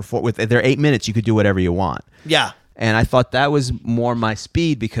like with their 8 minutes you could do whatever you want. Yeah. And I thought that was more my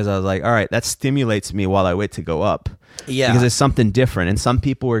speed because I was like, all right, that stimulates me while I wait to go up. Yeah. Because it's something different. And some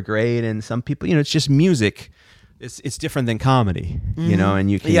people were great and some people, it's just music. It's different than comedy,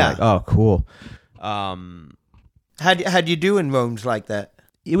 and you can be like, oh, cool. How'd you do in rooms like that?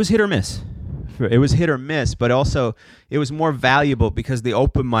 It was hit or miss. It was hit or miss, but also it was more valuable because the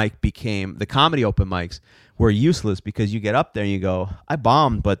comedy open mics were useless because you get up there and you go, I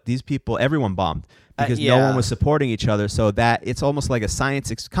bombed, but these people, everyone bombed because no one was supporting each other. So that it's almost like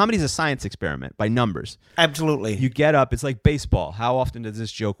comedy's a science experiment by numbers. Absolutely. You get up, it's like baseball. How often does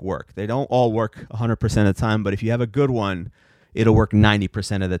this joke work? They don't all work 100% of the time, but if you have a good one, it'll work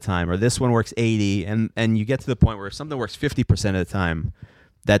 90% of the time, or this one works 80, and you get to the point where if something works 50% of the time,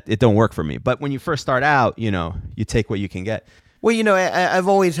 that it don't work for me. But when you first start out, you take what you can get. Well, I've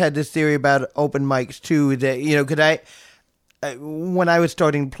always had this theory about open mics too, that, when I was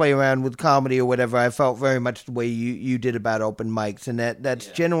starting to play around with comedy or whatever, I felt very much the way you did about open mics, and that's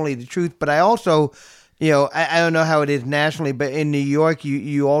generally the truth. But I also, I don't know how it is nationally, but in New York,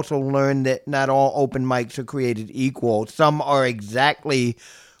 you also learn that not all open mics are created equal. Some are exactly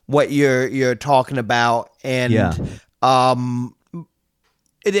what you're talking about, and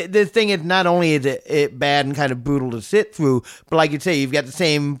the thing is, not only is it bad and kind of brutal to sit through, but like you say, you've got the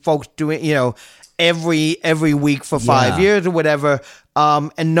same folks doing, every week for 5 years or whatever,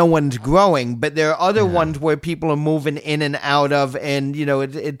 and no one's growing. But there are other ones where people are moving in and out of, and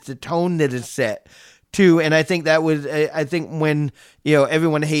it's the tone that is set too. And I think that was, when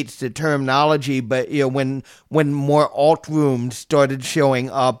everyone hates the terminology, but when more alt rooms started showing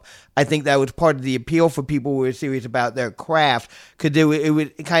up, I think that was part of the appeal for people who were serious about their craft, because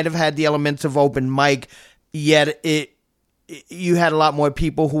it kind of had the elements of open mic, yet you had a lot more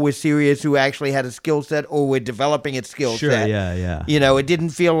people who were serious, who actually had a skill set or were developing a skill set. Sure, yeah. It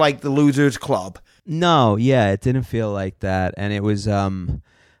didn't feel like the losers club. No, it didn't feel like that, and it was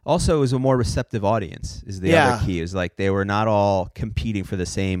also, it was a more receptive audience is the other key. It was like they were not all competing for the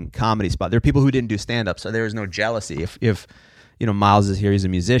same comedy spot. There are people who didn't do stand-up, so there was no jealousy. If Miles is here, he's a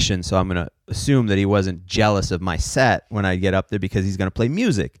musician, so I'm going to assume that he wasn't jealous of my set when I get up there because he's going to play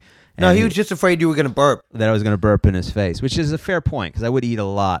music. And no, he was just afraid you were going to burp. That I was going to burp in his face, which is a fair point, because I would eat a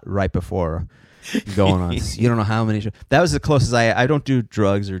lot right before going on. You don't know how many shows. That was the closest. I don't do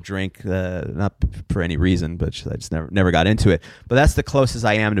drugs or drink, not for any reason, but I just never got into it. But that's the closest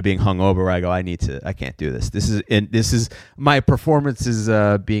I am to being hungover, where I go, I can't do this. This is my performance is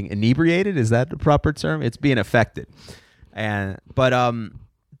being inebriated. Is that the proper term? It's being affected. But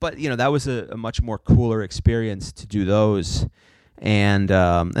that was a much more cooler experience to do those. And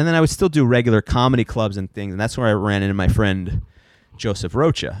then I would still do regular comedy clubs and things, and that's where I ran into my friend Joseph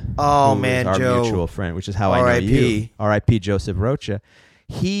Rocha. Oh man, our Joe, mutual friend, which is how I know you. R.I.P. Joseph Rocha.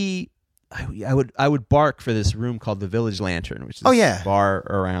 I would bark for this room called the Village Lantern, which is a bar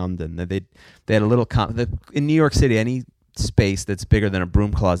around, and they had a little in New York City, any space that's bigger than a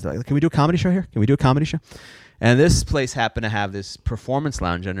broom closet. Like, can we do a comedy show here? Can we do a comedy show? And this place happened to have this performance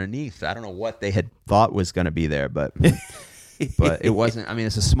lounge underneath. I don't know what they had thought was going to be there, but it wasn't. I mean,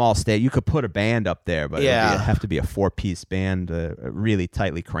 it's a small stage. You could put a band up there, but it'd have to be a 4-piece band, really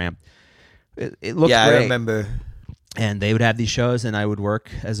tightly cramped. It looked great. Yeah, I remember. And they would have these shows, and I would work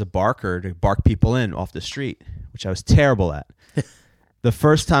as a barker to bark people in off the street, which I was terrible at. The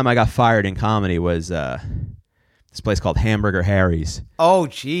first time I got fired in comedy was this place called Hamburger Harry's. Oh,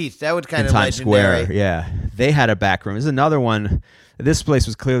 geez. That was kind of Times legendary. Square. Yeah. They had a back room. There's another one. This place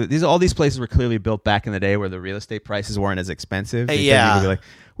was clearly... all these places were clearly built back in the day where the real estate prices weren't as expensive. Yeah. Be like,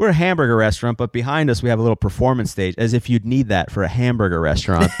 we're a hamburger restaurant, but behind us we have a little performance stage, as if you'd need that for a hamburger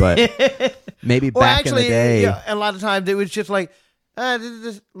restaurant. But maybe back in the day... Yeah, a lot of times it was just like, there's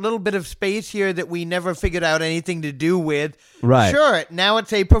this little bit of space here that we never figured out anything to do with. Right. Sure, now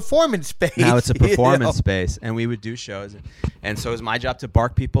it's a performance space. Now it's a performance space, and we would do shows. And so it was my job to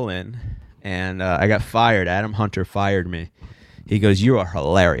bark people in, and I got fired. Adam Hunter fired me. He goes, "You are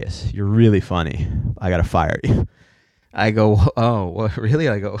hilarious. You're really funny. I got to fire you." I go, "Oh, what, really?"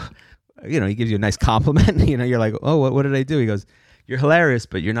 I go, he gives you a nice compliment. You're like, "Oh, what did I do?" He goes, "You're hilarious,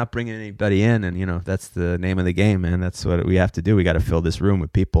 but you're not bringing anybody in, and that's the name of the game, man. That's what we have to do. We got to fill this room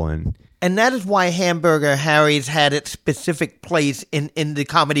with people." And that is why Hamburger Harry's had its specific place in the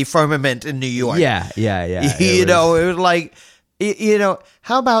comedy firmament in New York. Yeah. It was like,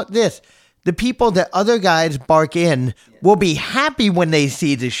 how about this? The people that other guys bark in will be happy when they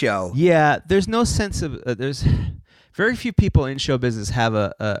see the show. Yeah, there's no sense of there's very few people in show business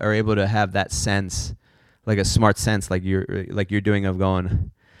are able to have that sense, like a smart sense, like you're doing, of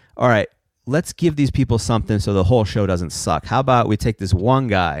going, all right, let's give these people something so the whole show doesn't suck. How about we take this one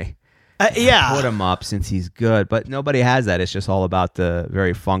guy, put him up since he's good? But nobody has that. It's just all about the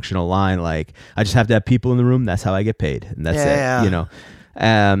very functional line, like, I just have to have people in the room. That's how I get paid, and that's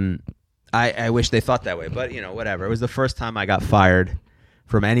it. I wish they thought that way, but whatever. It was the first time I got fired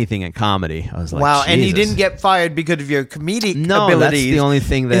from anything in comedy. I was like, wow, Jesus. And you didn't get fired because of your comedic abilities. No, that's the only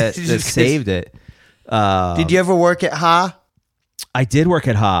thing that saved it. Did you ever work at Ha? I did work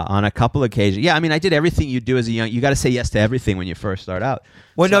at Ha on a couple occasions. Yeah, I mean, I did everything you do as a young... You got to say yes to everything when you first start out.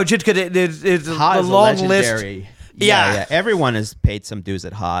 Well, no, just because it's Ha a long list. Yeah. Everyone has paid some dues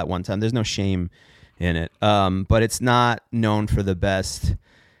at Ha at one time. There's no shame in it. But it's not known for the best...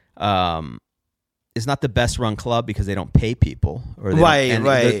 it's not the best run club because they don't pay people.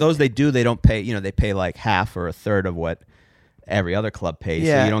 Right. Those they do, they don't pay... they pay like half or a third of what every other club pays,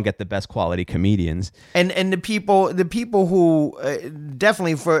 so you don't get the best quality comedians. And the people who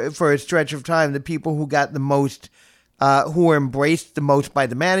definitely for a stretch of time, the people who got the most, who were embraced the most by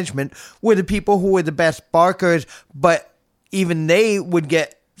the management, were the people who were the best barkers. But even they would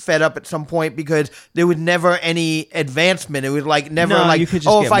get fed up at some point because there was never any advancement. It was like never you could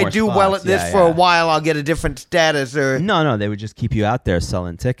just oh, get if I more do spots. well at this for a while, I'll get a different status. Or No, they would just keep you out there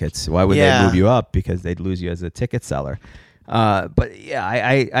selling tickets. Why would they move you up? Because they'd lose you as a ticket seller. But yeah,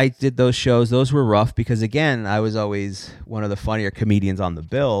 I did those shows. Those were rough because, again, I was always one of the funnier comedians on the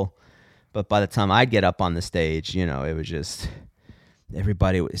bill. But by the time I'd get up on the stage, it was just...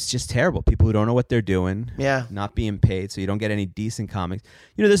 it's just terrible. People who don't know what they're doing, not being paid, so you don't get any decent comics.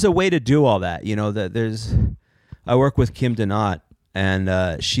 There's a way to do all that. I work with Kim Donat,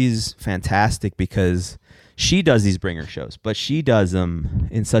 and she's fantastic because she does these bringer shows, but she does them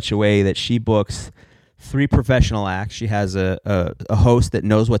in such a way that she books 3 professional acts. She has a host that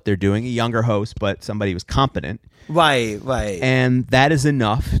knows what they're doing, a younger host, but somebody who's competent. Right. And that is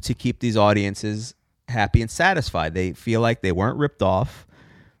enough to keep these audiences happy and satisfied. They feel like they weren't ripped off.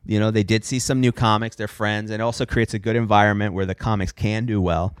 They did see some new comics, they're friends, and it also creates a good environment where the comics can do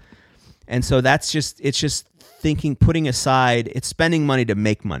well. And so it's just putting aside, it's spending money to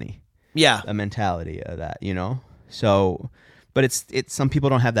make money. Yeah. A mentality of that, So, but it's some people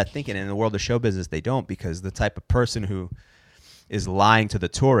don't have that thinking. And in the world of show business, they don't, because the type of person who is lying to the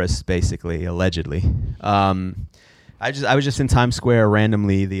tourists, basically, allegedly. I was just in Times Square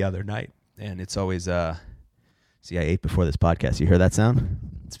randomly the other night. And it's always, see, I ate before this podcast. You hear that sound?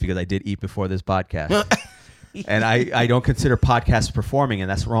 It's because I did eat before this podcast. And I don't consider podcasts performing, and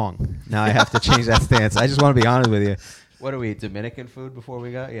that's wrong. Now I have to change that stance. I just want to be honest with you. What are we, Dominican food before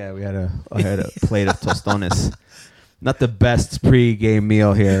we got? Yeah, I had a plate of tostones. Not the best pre-game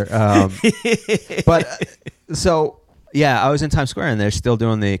meal here. But so, yeah, I was in Times Square, and they're still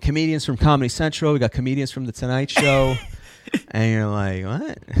doing the comedians from Comedy Central. We got comedians from The Tonight Show. And you're like,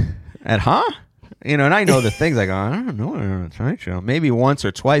 what? And and I know the things. I go, I don't know on the Tonight Show. Maybe once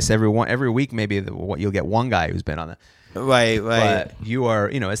or twice every week. Maybe you'll get one guy who's been on that. Right. But you are,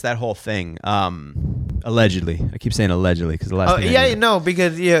 it's that whole thing. Allegedly, I keep saying allegedly because the last thing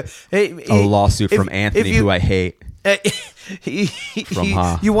because a lawsuit from Anthony, who I hate.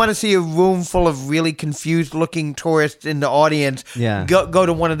 You want to see a room full of really confused-looking tourists in the audience? Yeah. Go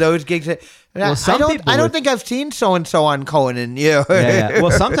to one of those gigs. Well, I don't think I've seen so and so on Conan. Yeah.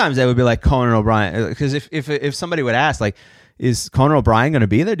 Well, sometimes they would be like Conan O'Brien, because if somebody would ask, like, is Conan O'Brien going to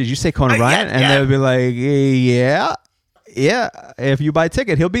be there? Did you say Conan O'Brien? And they would be like, yeah. If you buy a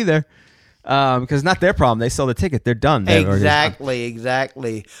ticket, he'll be there. Because it's not their problem. They sell the ticket. They're done.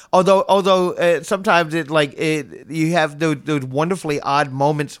 Exactly. Although sometimes you have those wonderfully odd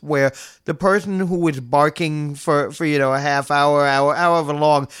moments where the person who is barking for a half hour, however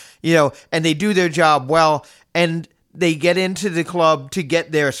long, and they do their job well, and they get into the club to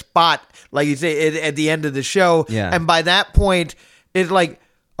get their spot, like you say, at the end of the show. Yeah. And by that point, it's like,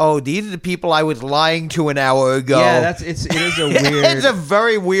 oh, these are the people I was lying to an hour ago. Yeah, it is a weird. It's a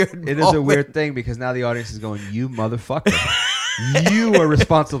very weird. It is a weird thing because now the audience is going, "You motherfucker, you are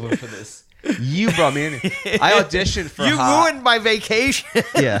responsible for this. You brought me in. I auditioned for. You ruined my vacation."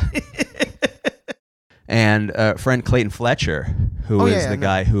 Yeah. And friend Clayton Fletcher, who is the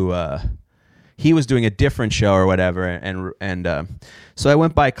guy who he was doing a different show or whatever, and so I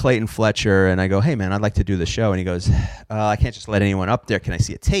went by Clayton Fletcher and I go, hey man, I'd like to do the show, and he goes, I can't just let anyone up there. Can I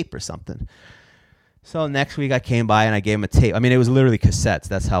see a tape or something? So next week I came by and I gave him a tape. I mean, it was literally cassettes.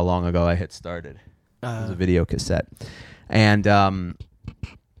 That's how long ago I had started. It was a video cassette, and and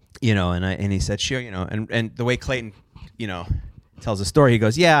he said, sure, and the way Clayton, tells a story, he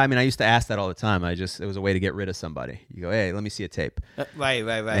goes, yeah, I mean, I used to ask that all the time. It was a way to get rid of somebody. You go, hey, let me see a tape. Right.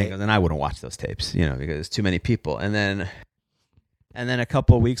 And he goes, and I wouldn't watch those tapes, because there's too many people. And then a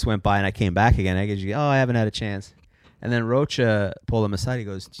couple of weeks went by and I came back again. I go, I haven't had a chance. And then Rocha pulled him aside. He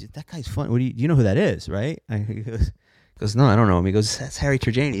goes, that guy's funny. Do you know who that is, right? He goes, no, I don't know him. He goes, that's Harry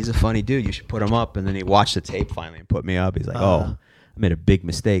Terjanian. He's a funny dude. You should put him up. And then he watched the tape finally and put me up. He's like, I made a big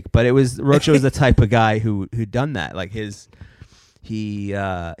mistake. But Rocha was the type of guy who'd done that. Like he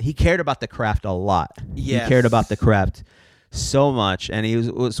cared about the craft a lot. Yes. He cared about the craft so much, and he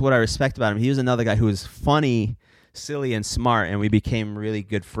was what I respect about him. He was another guy who was funny, silly, and smart, and we became really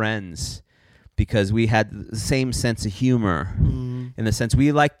good friends because we had the same sense of humor. In the sense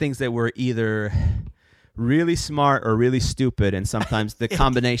we liked things that were either really smart or really stupid, and sometimes the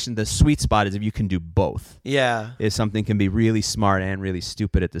combination, the sweet spot is if you can do both. Yeah. If something can be really smart and really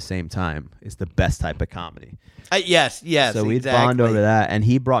stupid at the same time, it's the best type of comedy. Yes. So we'd bond over that, and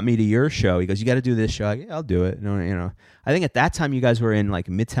he brought me to your show. He goes, "You got to do this show." Yeah, I'll do it. I think at that time you guys were in like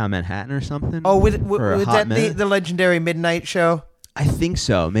Midtown Manhattan or something. Oh, was that the legendary Midnight Show? I think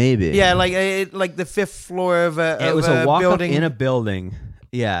so, maybe. Yeah, like the fifth floor of a It was a walk building. up in a building,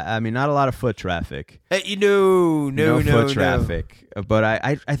 Yeah, I mean, not a lot of foot traffic. No foot traffic. But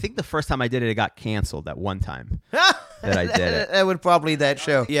I think the first time I did it, it got canceled at one time that I did it. That was probably that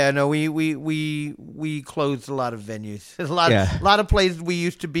show. Yeah, no, we closed a lot of venues. There's a lot of places we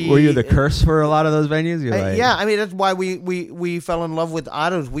used to be. Were you the curse for a lot of those venues? Yeah, I mean, that's why we fell in love with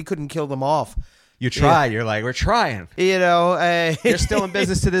autos. We couldn't kill them off. You tried. Yeah. You're like, we're trying. You're still in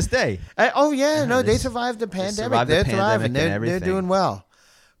business to this day. They survived the pandemic. They're thriving. They're doing well.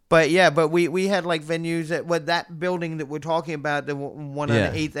 But we had like venues that building that we're talking about, the one on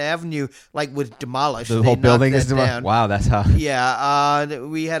 8th Avenue, like was demolished. The whole building is demolished. Wow, that's how. Yeah,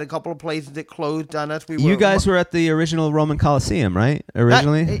 we had a couple of places that closed on us. You guys were at the original Roman Coliseum, right?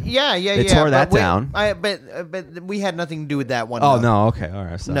 Originally. They tore that down. But we had nothing to do with that one. Oh no, okay, all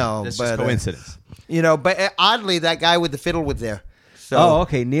right. So no, it's just coincidence. But oddly, that guy with the fiddle was there. So,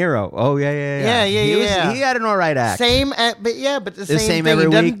 okay, Nero. Oh, yeah. He had an all right act. But the same thing. Every he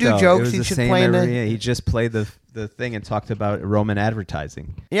doesn't week, do jokes. He should play he just played the thing and talked about Roman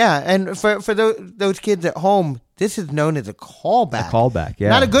advertising. Yeah, and for those kids at home, this is known as a callback. A callback, yeah.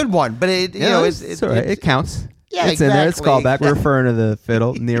 Not a good one, but it's all right. It counts. Yeah, it's exactly. in there. It's callback. We're referring to the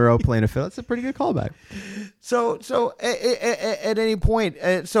fiddle. Nero playing a fiddle. It's a pretty good callback. So at any point,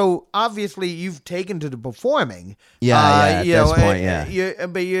 so obviously you've taken to the performing. At this point,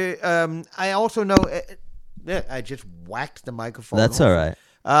 yeah. I also know. I just whacked the microphone. That's all right.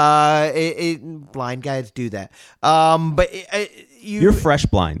 Blind guys do that. You're fresh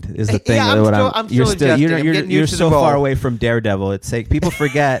blind is the thing. Yeah, You're so far away from Daredevil. It's like people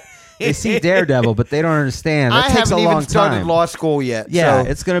forget. They see Daredevil, but they don't understand. That takes a long time. I haven't even started law school yet. Yeah,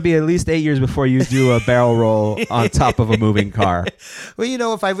 it's going to be at least 8 years before you do a barrel roll on top of a moving car.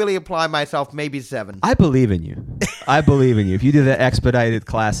 Well, if I really apply myself, maybe 7. I believe in you. If you do the expedited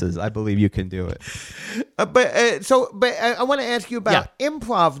classes, I believe you can do it. But I want to ask you about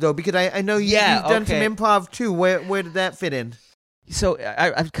improv, though, because I know you've done some improv, too. Where did that fit in? So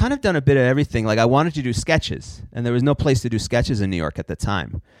I've kind of done a bit of everything. Like I wanted to do sketches, and there was no place to do sketches in New York at the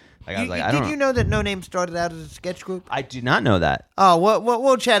time. Did you know that No Name started out as a sketch group? I do not know that. Oh,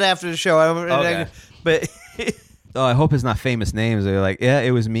 we'll chat after the show. Okay. But I hope it's not famous names. They're like,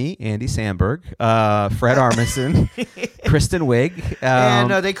 it was me, Andy Samberg, Fred Armisen, Kristen Wiig.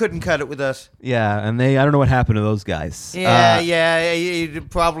 No, they couldn't cut it with us. Yeah, and I don't know what happened to those guys.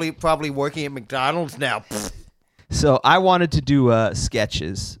 Probably working at McDonald's now. So I wanted to do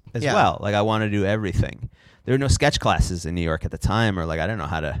sketches as well. Like I wanted to do everything. There were no sketch classes in New York at the time, or like I don't know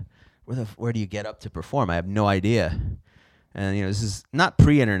how to. Where do you get up to perform? I have no idea. And this is not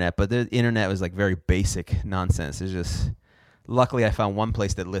pre-internet, but the internet was like very basic nonsense. It's just luckily I found one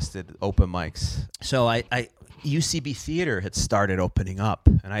place that listed open mics. So I UCB Theater had started opening up,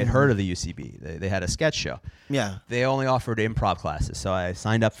 and I had heard of the UCB. They had a sketch show. Yeah. They only offered improv classes, so I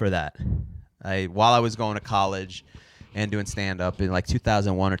signed up for that. While I was going to college and doing stand-up in like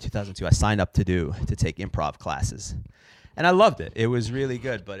 2001 or 2002, I signed up to take improv classes. And I loved it. It was really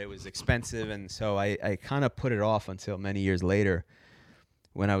good, but it was expensive, and so I kind of put it off until many years later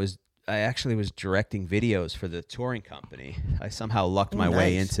when I actually was directing videos for the touring company. I somehow lucked my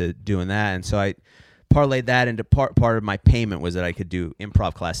way into doing that, and so I parlayed that into part of my payment was that I could do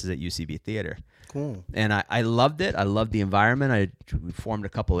improv classes at UCB Theater. Cool. And I loved it. I loved the environment. We formed a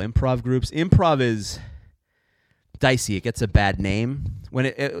couple improv groups. Improv is dicey. It gets a bad name.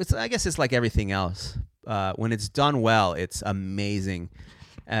 I guess it's like everything else. When it's done well, it's amazing.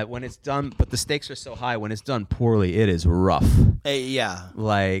 When it's done, but the stakes are so high. When it's done poorly, it is rough. Yeah.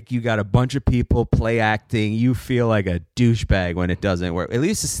 Like you got a bunch of people play acting. You feel like a douchebag when it doesn't work. At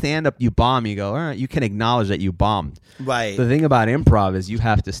least a stand-up, you bomb. You go, all right. You can acknowledge that you bombed. Right. The thing about improv is you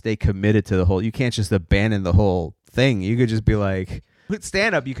have to stay committed to the whole. You can't just abandon the whole thing. You could just be like. With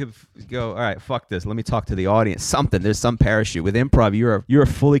stand-up, you could go, all right, fuck this. Let me talk to the audience. Something. There's some parachute. With improv, you're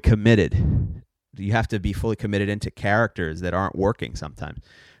fully committed. You have to be fully committed into characters that aren't working sometimes.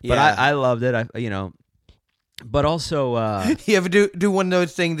 But I loved it. But also, you ever do one of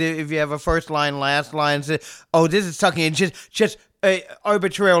those things that if you have a first line, last line, say, "Oh, this is sucking," and just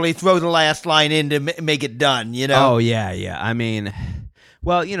arbitrarily throw the last line in to make it done. Oh yeah. I mean,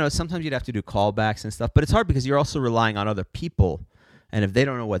 well, sometimes you'd have to do callbacks and stuff, but it's hard because you're also relying on other people, and if they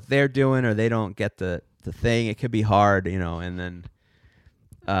don't know what they're doing or they don't get the thing, it could be hard. And then.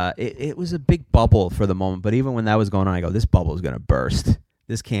 It was a big bubble for the moment, but even when that was going on, I go, this bubble is going to burst.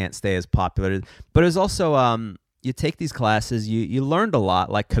 This can't stay as popular. But it was also, you take these classes, you learned a lot,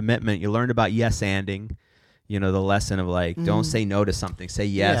 like commitment. You learned about yes-anding, the lesson of like, don't say no to something, say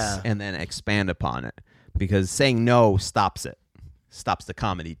yes, and then expand upon it. Because saying no stops it. stops the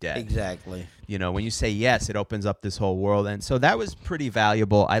comedy dead. Exactly. You know, when you say yes, it opens up this whole world. And so that was pretty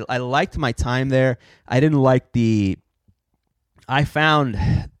valuable. I liked my time there. I didn't like I found,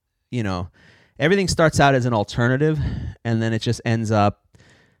 you know, everything starts out as an alternative, and then it just ends up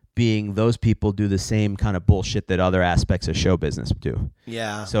being those people do the same kind of bullshit that other aspects of show business do.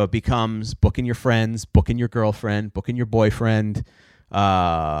 Yeah. So it becomes booking your friends, booking your girlfriend, booking your boyfriend,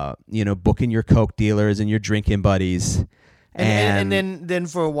 you know, booking your coke dealers and your drinking buddies. And then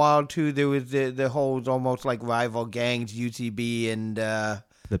for a while too, there was the whole almost like rival gangs, UCB and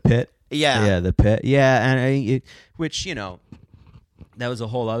the Pit. Yeah, the Pit. Yeah, and which, you know, that was a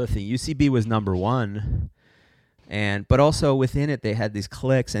whole other thing. UCB was number one, but also within it they had these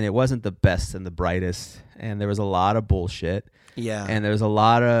cliques, and it wasn't the best and the brightest, and there was a lot of bullshit. Yeah, and there was a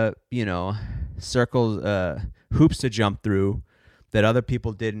lot of, you know, circles, hoops to jump through that other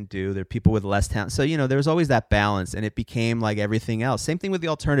people didn't do. There are people with less talent. So, you know, there was always that balance, and it became like everything else. Same thing with the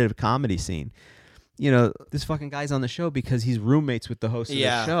alternative comedy scene. You know, this fucking guy's on the show because he's roommates with the host of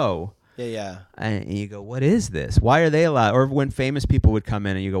the show. Yeah. And you go, what is this? Why are they allowed? Or when famous people would come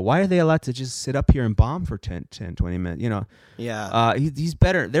in and you go, why are they allowed to just sit up here and bomb for 10, 20 minutes? You know? Yeah. He's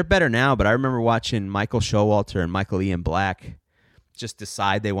better. They're better now, but I remember watching Michael Showalter and Michael Ian Black just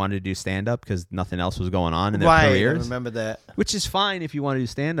decide they wanted to do stand-up because nothing else was going on in their careers. I remember that. Which is fine if you want to do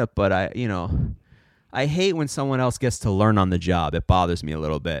stand-up, but I hate when someone else gets to learn on the job. It bothers me a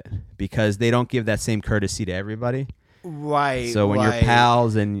little bit because they don't give that same courtesy to everybody. Right. So when your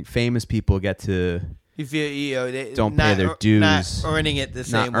pals and famous people get to don't pay their dues, not earning it the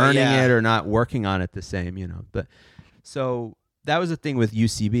same way, not earning it or not working on it the same, you know. But so that was the thing with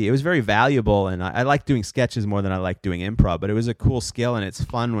UCB. It was very valuable, and I like doing sketches more than I like doing improv. But it was a cool skill, and it's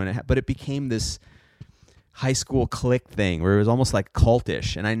fun but it became this high school clique thing where it was almost like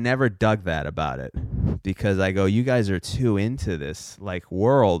cultish, and I never dug that about it because I go, you guys are too into this like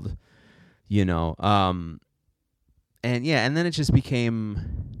world, you know. And then it just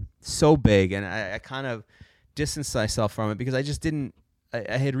became so big, and I kind of distanced myself from it because I just didn't.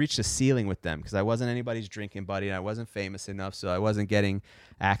 I had reached a ceiling with them because I wasn't anybody's drinking buddy, and I wasn't famous enough, so I wasn't getting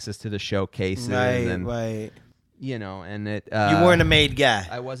access to the showcases. Right. You know, and it. You weren't a made guy.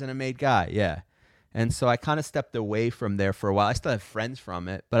 I wasn't a made guy, yeah. And so I kind of stepped away from there for a while. I still have friends from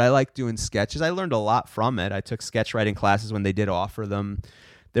it, but I like doing sketches. I learned a lot from it. I took sketch writing classes when they did offer them.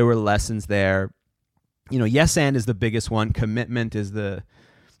 There were lessons there. You know, yes and is the biggest one. Commitment is the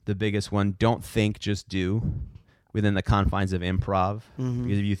biggest one. Don't think, just do within the confines of improv. Mm-hmm.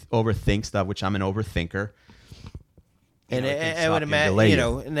 Because if you overthink stuff, which I'm an overthinker. And I would imagine, you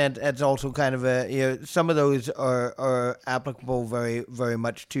know, and that's also kind of some of those are applicable very, very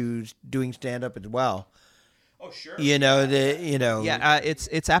much to doing stand-up as well. Oh, sure. You know, Yeah,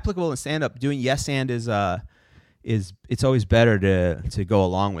 it's applicable in stand-up. Doing yes and is it's always better to go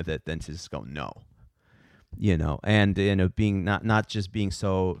along with it than to just go no. You know, and being not just being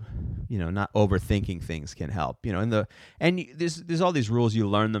so, you know, not overthinking things can help. You know, and there's all these rules, you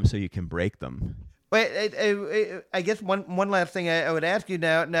learn them so you can break them. Wait, I guess one last thing I would ask you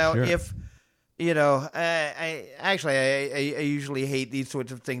now. Sure. If you know, I usually hate these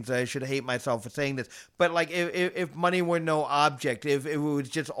sorts of things. I should hate myself for saying this, but like if money were no object, if it was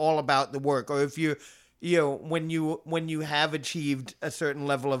just all about the work, or if you know, when you have achieved a certain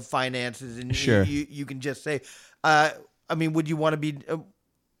level of finances and sure. you can just say, I mean, would you want to be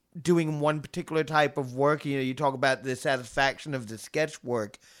doing one particular type of work? You know, you talk about the satisfaction of the sketch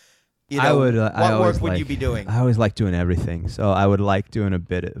work. You know, what work would you be doing? I always like doing everything, so I would like doing a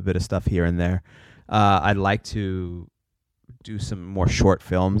bit of stuff here and there. I'd like to do some more short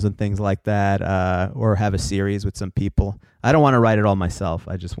films and things like that, or have a series with some people. I don't want to write it all myself.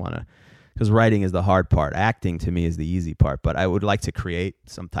 I just want to. Because writing is the hard part. Acting, to me, is the easy part. But I would like to create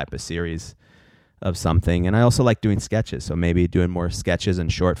some type of series of something. And I also like doing sketches. So maybe doing more sketches and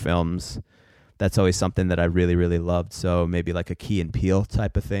short films. That's always something that I really, really loved. So maybe like a Key and Peele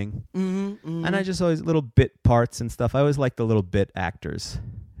type of thing. Mm-hmm, mm-hmm. And I just always, little bit parts and stuff. I always like the little bit actors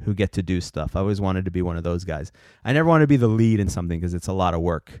who get to do stuff. I always wanted to be one of those guys. I never wanted to be the lead in something because it's a lot of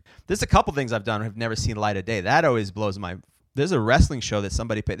work. There's a couple things I've done I've never seen light of day. That always blows my... There's a wrestling show that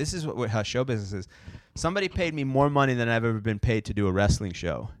somebody paid. This is how show business is. Somebody paid me more money than I've ever been paid to do a wrestling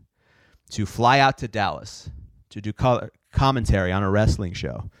show. To fly out to Dallas to do commentary on a wrestling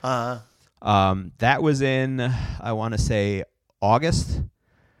show. That was in, I want to say, August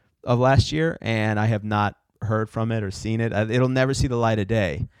of last year, and I have not heard from it or seen it. It'll never see the light of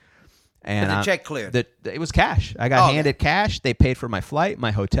day. And the check cleared. It was cash. I got handed cash. They paid for my flight,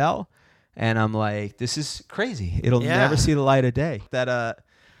 my hotel. And I'm like, this is crazy. It'll never see the light of day. That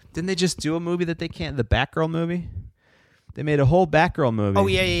didn't they just do a movie that they can't? The Batgirl movie. They made a whole Batgirl movie. Oh,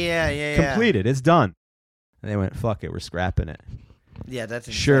 yeah. Completed. It's done. And they went, fuck it, we're scrapping it. Yeah, that's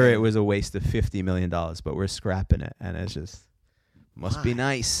insane. Sure, it was a waste of $50 million, but we're scrapping it. And it's just, must be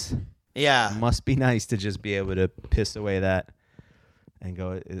nice. Yeah. It must be nice to just be able to piss away that and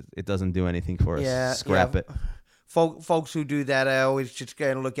go, it doesn't do anything for us. Yeah, Scrap it. Folks who do that, I always just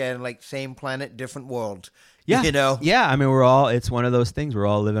kind of look at it like same planet, different world. Yeah. You know? Yeah, I mean, it's one of those things. We're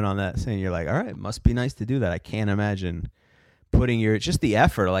all living on that saying, you're like, all right, must be nice to do that. I can't imagine putting just the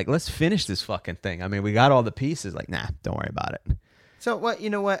effort, like, let's finish this fucking thing. I mean, we got all the pieces. Like, nah, don't worry about it. So, you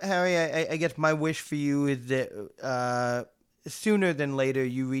know what, Harry? I guess my wish for you is that sooner than later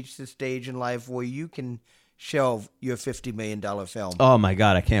you reach the stage in life where you can shelve your $50 million film. Oh, my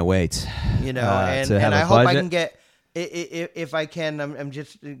God, I can't wait. You know, and I hope I can get... If I can, I'm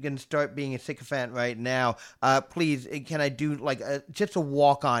just going to start being a sycophant right now. Please, can I do like just a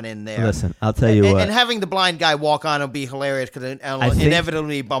walk on in there? Listen, I'll tell you what. And having the blind guy walk on will be hilarious because I'll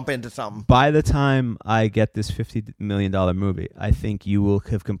inevitably bump into something. By the time I get this $50 million movie, I think you will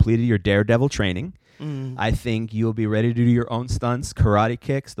have completed your Daredevil training. I think you'll be ready to do your own stunts, karate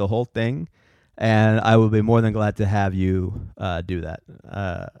kicks, the whole thing. And I will be more than glad to have you do that.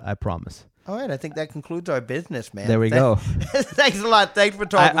 I promise. All right, I think that concludes our business, man. There we go. Thanks a lot. Thanks for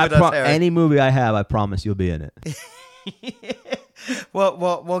talking with us, Harry. Any movie I have, I promise you'll be in it.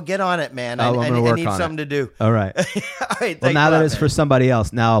 Well, get on it, man. I'm gonna work I need on something to do. All right. All right. Well, now that it's for somebody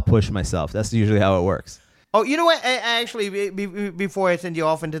else, now I'll push myself. That's usually how it works. Oh, you know what? Actually, before I send you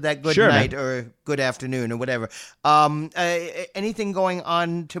off into that good night or good afternoon or whatever, anything going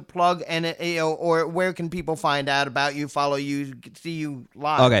on to plug or where can people find out about you, follow you, see you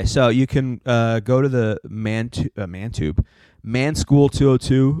live? Okay, so you can go to the Man School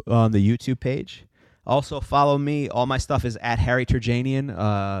 202 on the YouTube page. Also follow me. All my stuff is at Harry Terjanian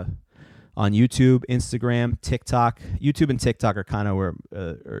on YouTube, Instagram, TikTok. YouTube and TikTok are kind of where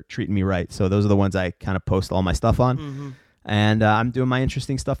are treating me right. So those are the ones I kind of post all my stuff on. Mm-hmm. And I'm doing my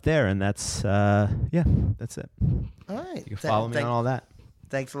interesting stuff there. And that's, that's it. All right. You can follow me on all that.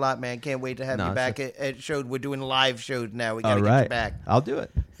 Thanks a lot, man. Can't wait to have you back at shows. We're doing live shows now. We got to get you back. I'll do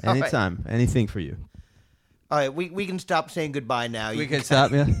it. Anytime. Right. Anything for you. All right, we can stop saying goodbye now. We can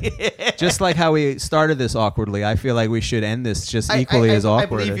stop, yeah. Just like how we started this awkwardly, I feel like we should end this just equally as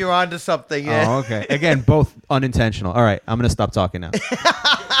awkward. I believe you're onto something. Yeah. Oh, okay. Again, both unintentional. All right, I'm going to stop talking now.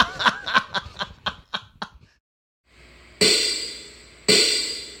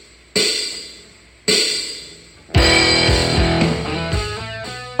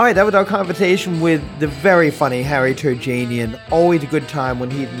 All right, that was our conversation with the very funny Harry Terjanian. Always a good time when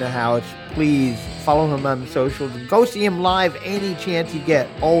he's in the house. Please follow him on the socials and go see him live any chance you get.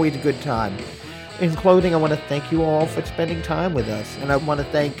 Always a good time. In closing, I want to thank you all for spending time with us. And I want to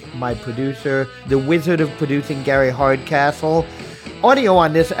thank my producer, the wizard of producing, Gary Hardcastle. Audio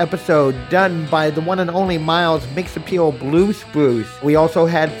on this episode done by the one and only Miles Mix Appeal Blue Spruce. We also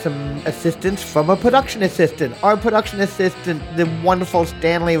had some assistance from a production assistant. Our production assistant, the wonderful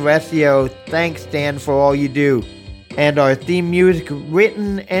Stanley Resio. Thanks, Stan, for all you do. And our theme music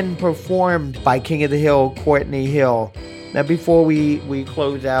written and performed by King of the Hill, Courtney Hill. Now, before we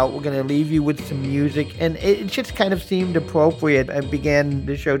close out, we're going to leave you with some music. And it just kind of seemed appropriate. I began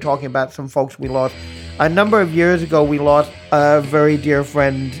the show talking about some folks we lost. A number of years ago, we lost a very dear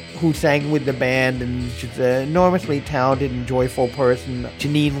friend who sang with the band, and she's an enormously talented and joyful person,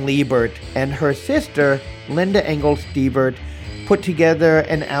 Janine Liebert. And her sister, Linda Engel-Stiebert, put together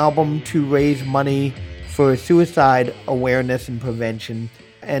an album to raise money for suicide awareness and prevention.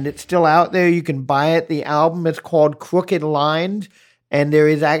 And it's still out there. You can buy it. The album is called Crooked Lines. And there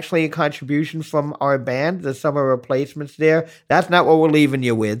is actually a contribution from our band. There's some replacements there. That's not what we're leaving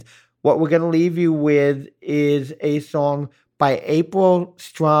you with. What we're going to leave you with is a song by April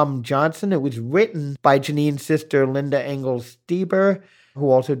Strom Johnson. It was written by Janine's sister, Linda Engel-Stiebert, who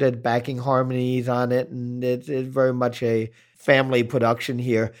also did backing harmonies on it. And it's very much a family production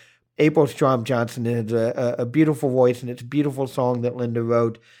here. April Strom Johnson has a beautiful voice, and it's a beautiful song that Linda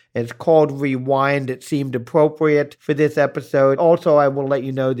wrote. It's called Rewind. It seemed appropriate for this episode. Also, I will let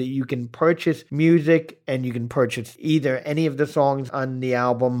you know that you can purchase music, and you can purchase either any of the songs on the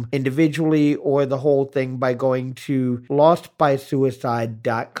album individually or the whole thing by going to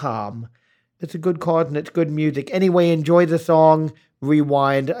lostbysuicide.com. It's a good cause, and it's good music. Anyway, enjoy the song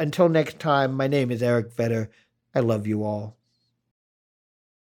Rewind. Until next time, my name is Eric Vedder. I love you all.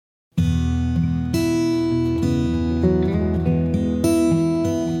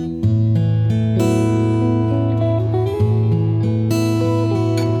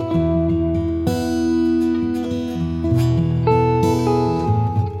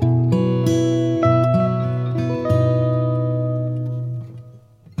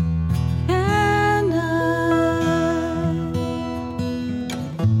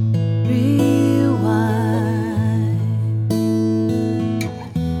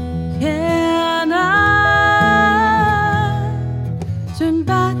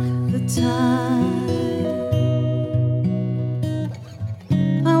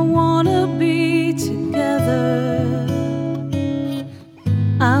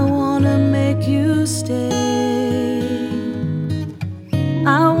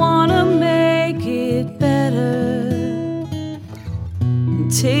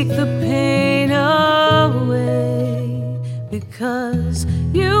 take the pain away, because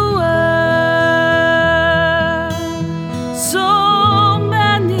you were so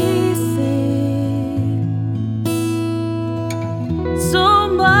many things, so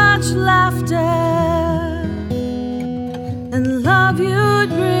much laughter and love you'd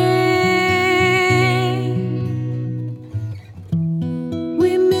bring.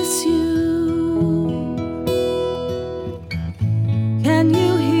 We miss you. Can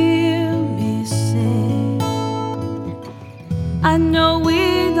you hear me sing? I know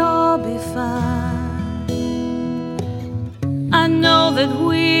we'd all be fine. I know that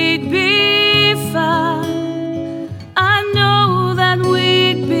we'd be fine. I know that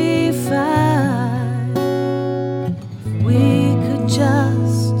we'd be fine.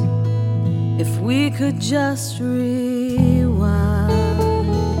 If we could just rewind.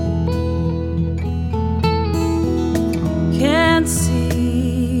 Can't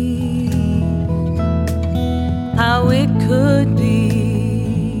see how it could be.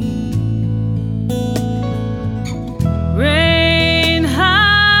 Rain hides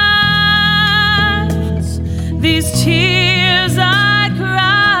these tears I cry.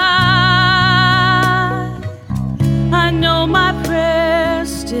 I know my prayers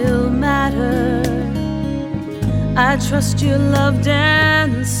still matter. I trust you're loved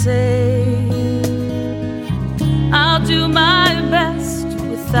and safe. I'll do my best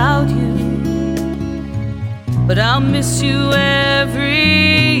without you, but I'll miss you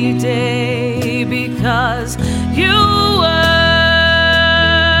every day, because you were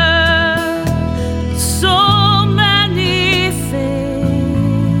so many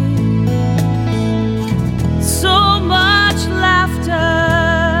things, so much laughter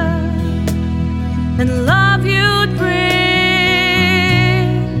and love you'd bring.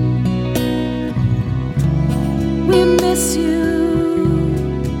 We miss you.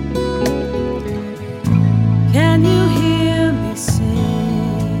 Can you hear me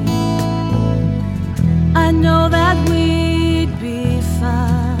sing? I know that we'd be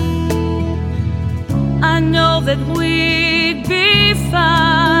fine. I know that we'd be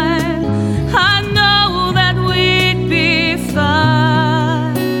fine. I know that we'd be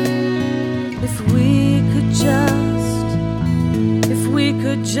fine. If we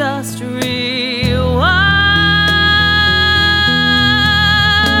could just rewind.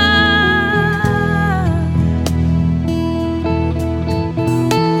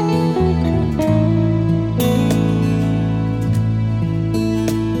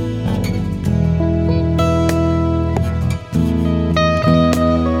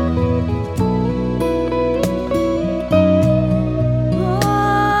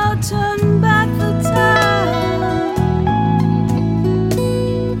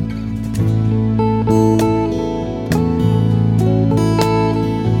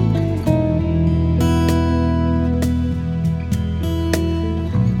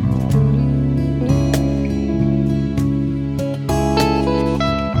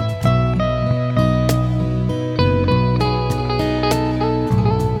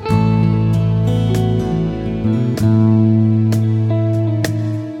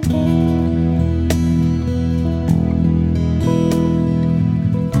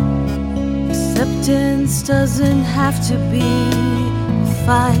 Acceptance doesn't have to be a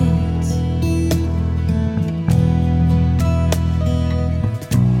fight.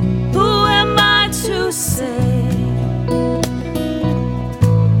 Who am I to say?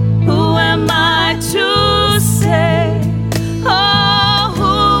 Who am I to say? Oh,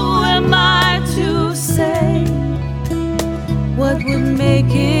 who am I to say what would make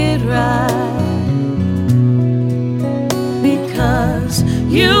it right? Because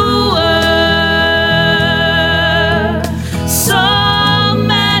you were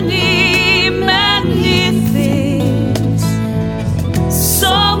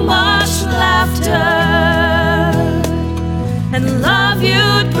and love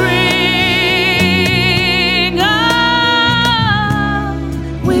you'd bring. Oh,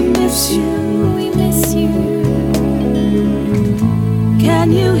 we miss you, we miss you.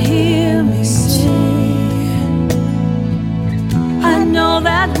 Can you hear me sing? I know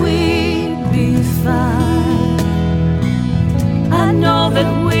that we'd be fine. I know that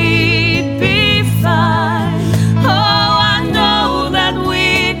we'd be fine. Oh, I know that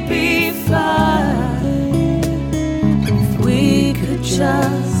we'd be fine. If we could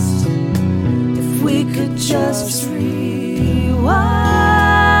just rewind.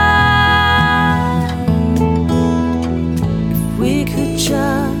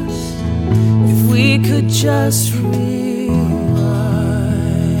 If we could just rewind.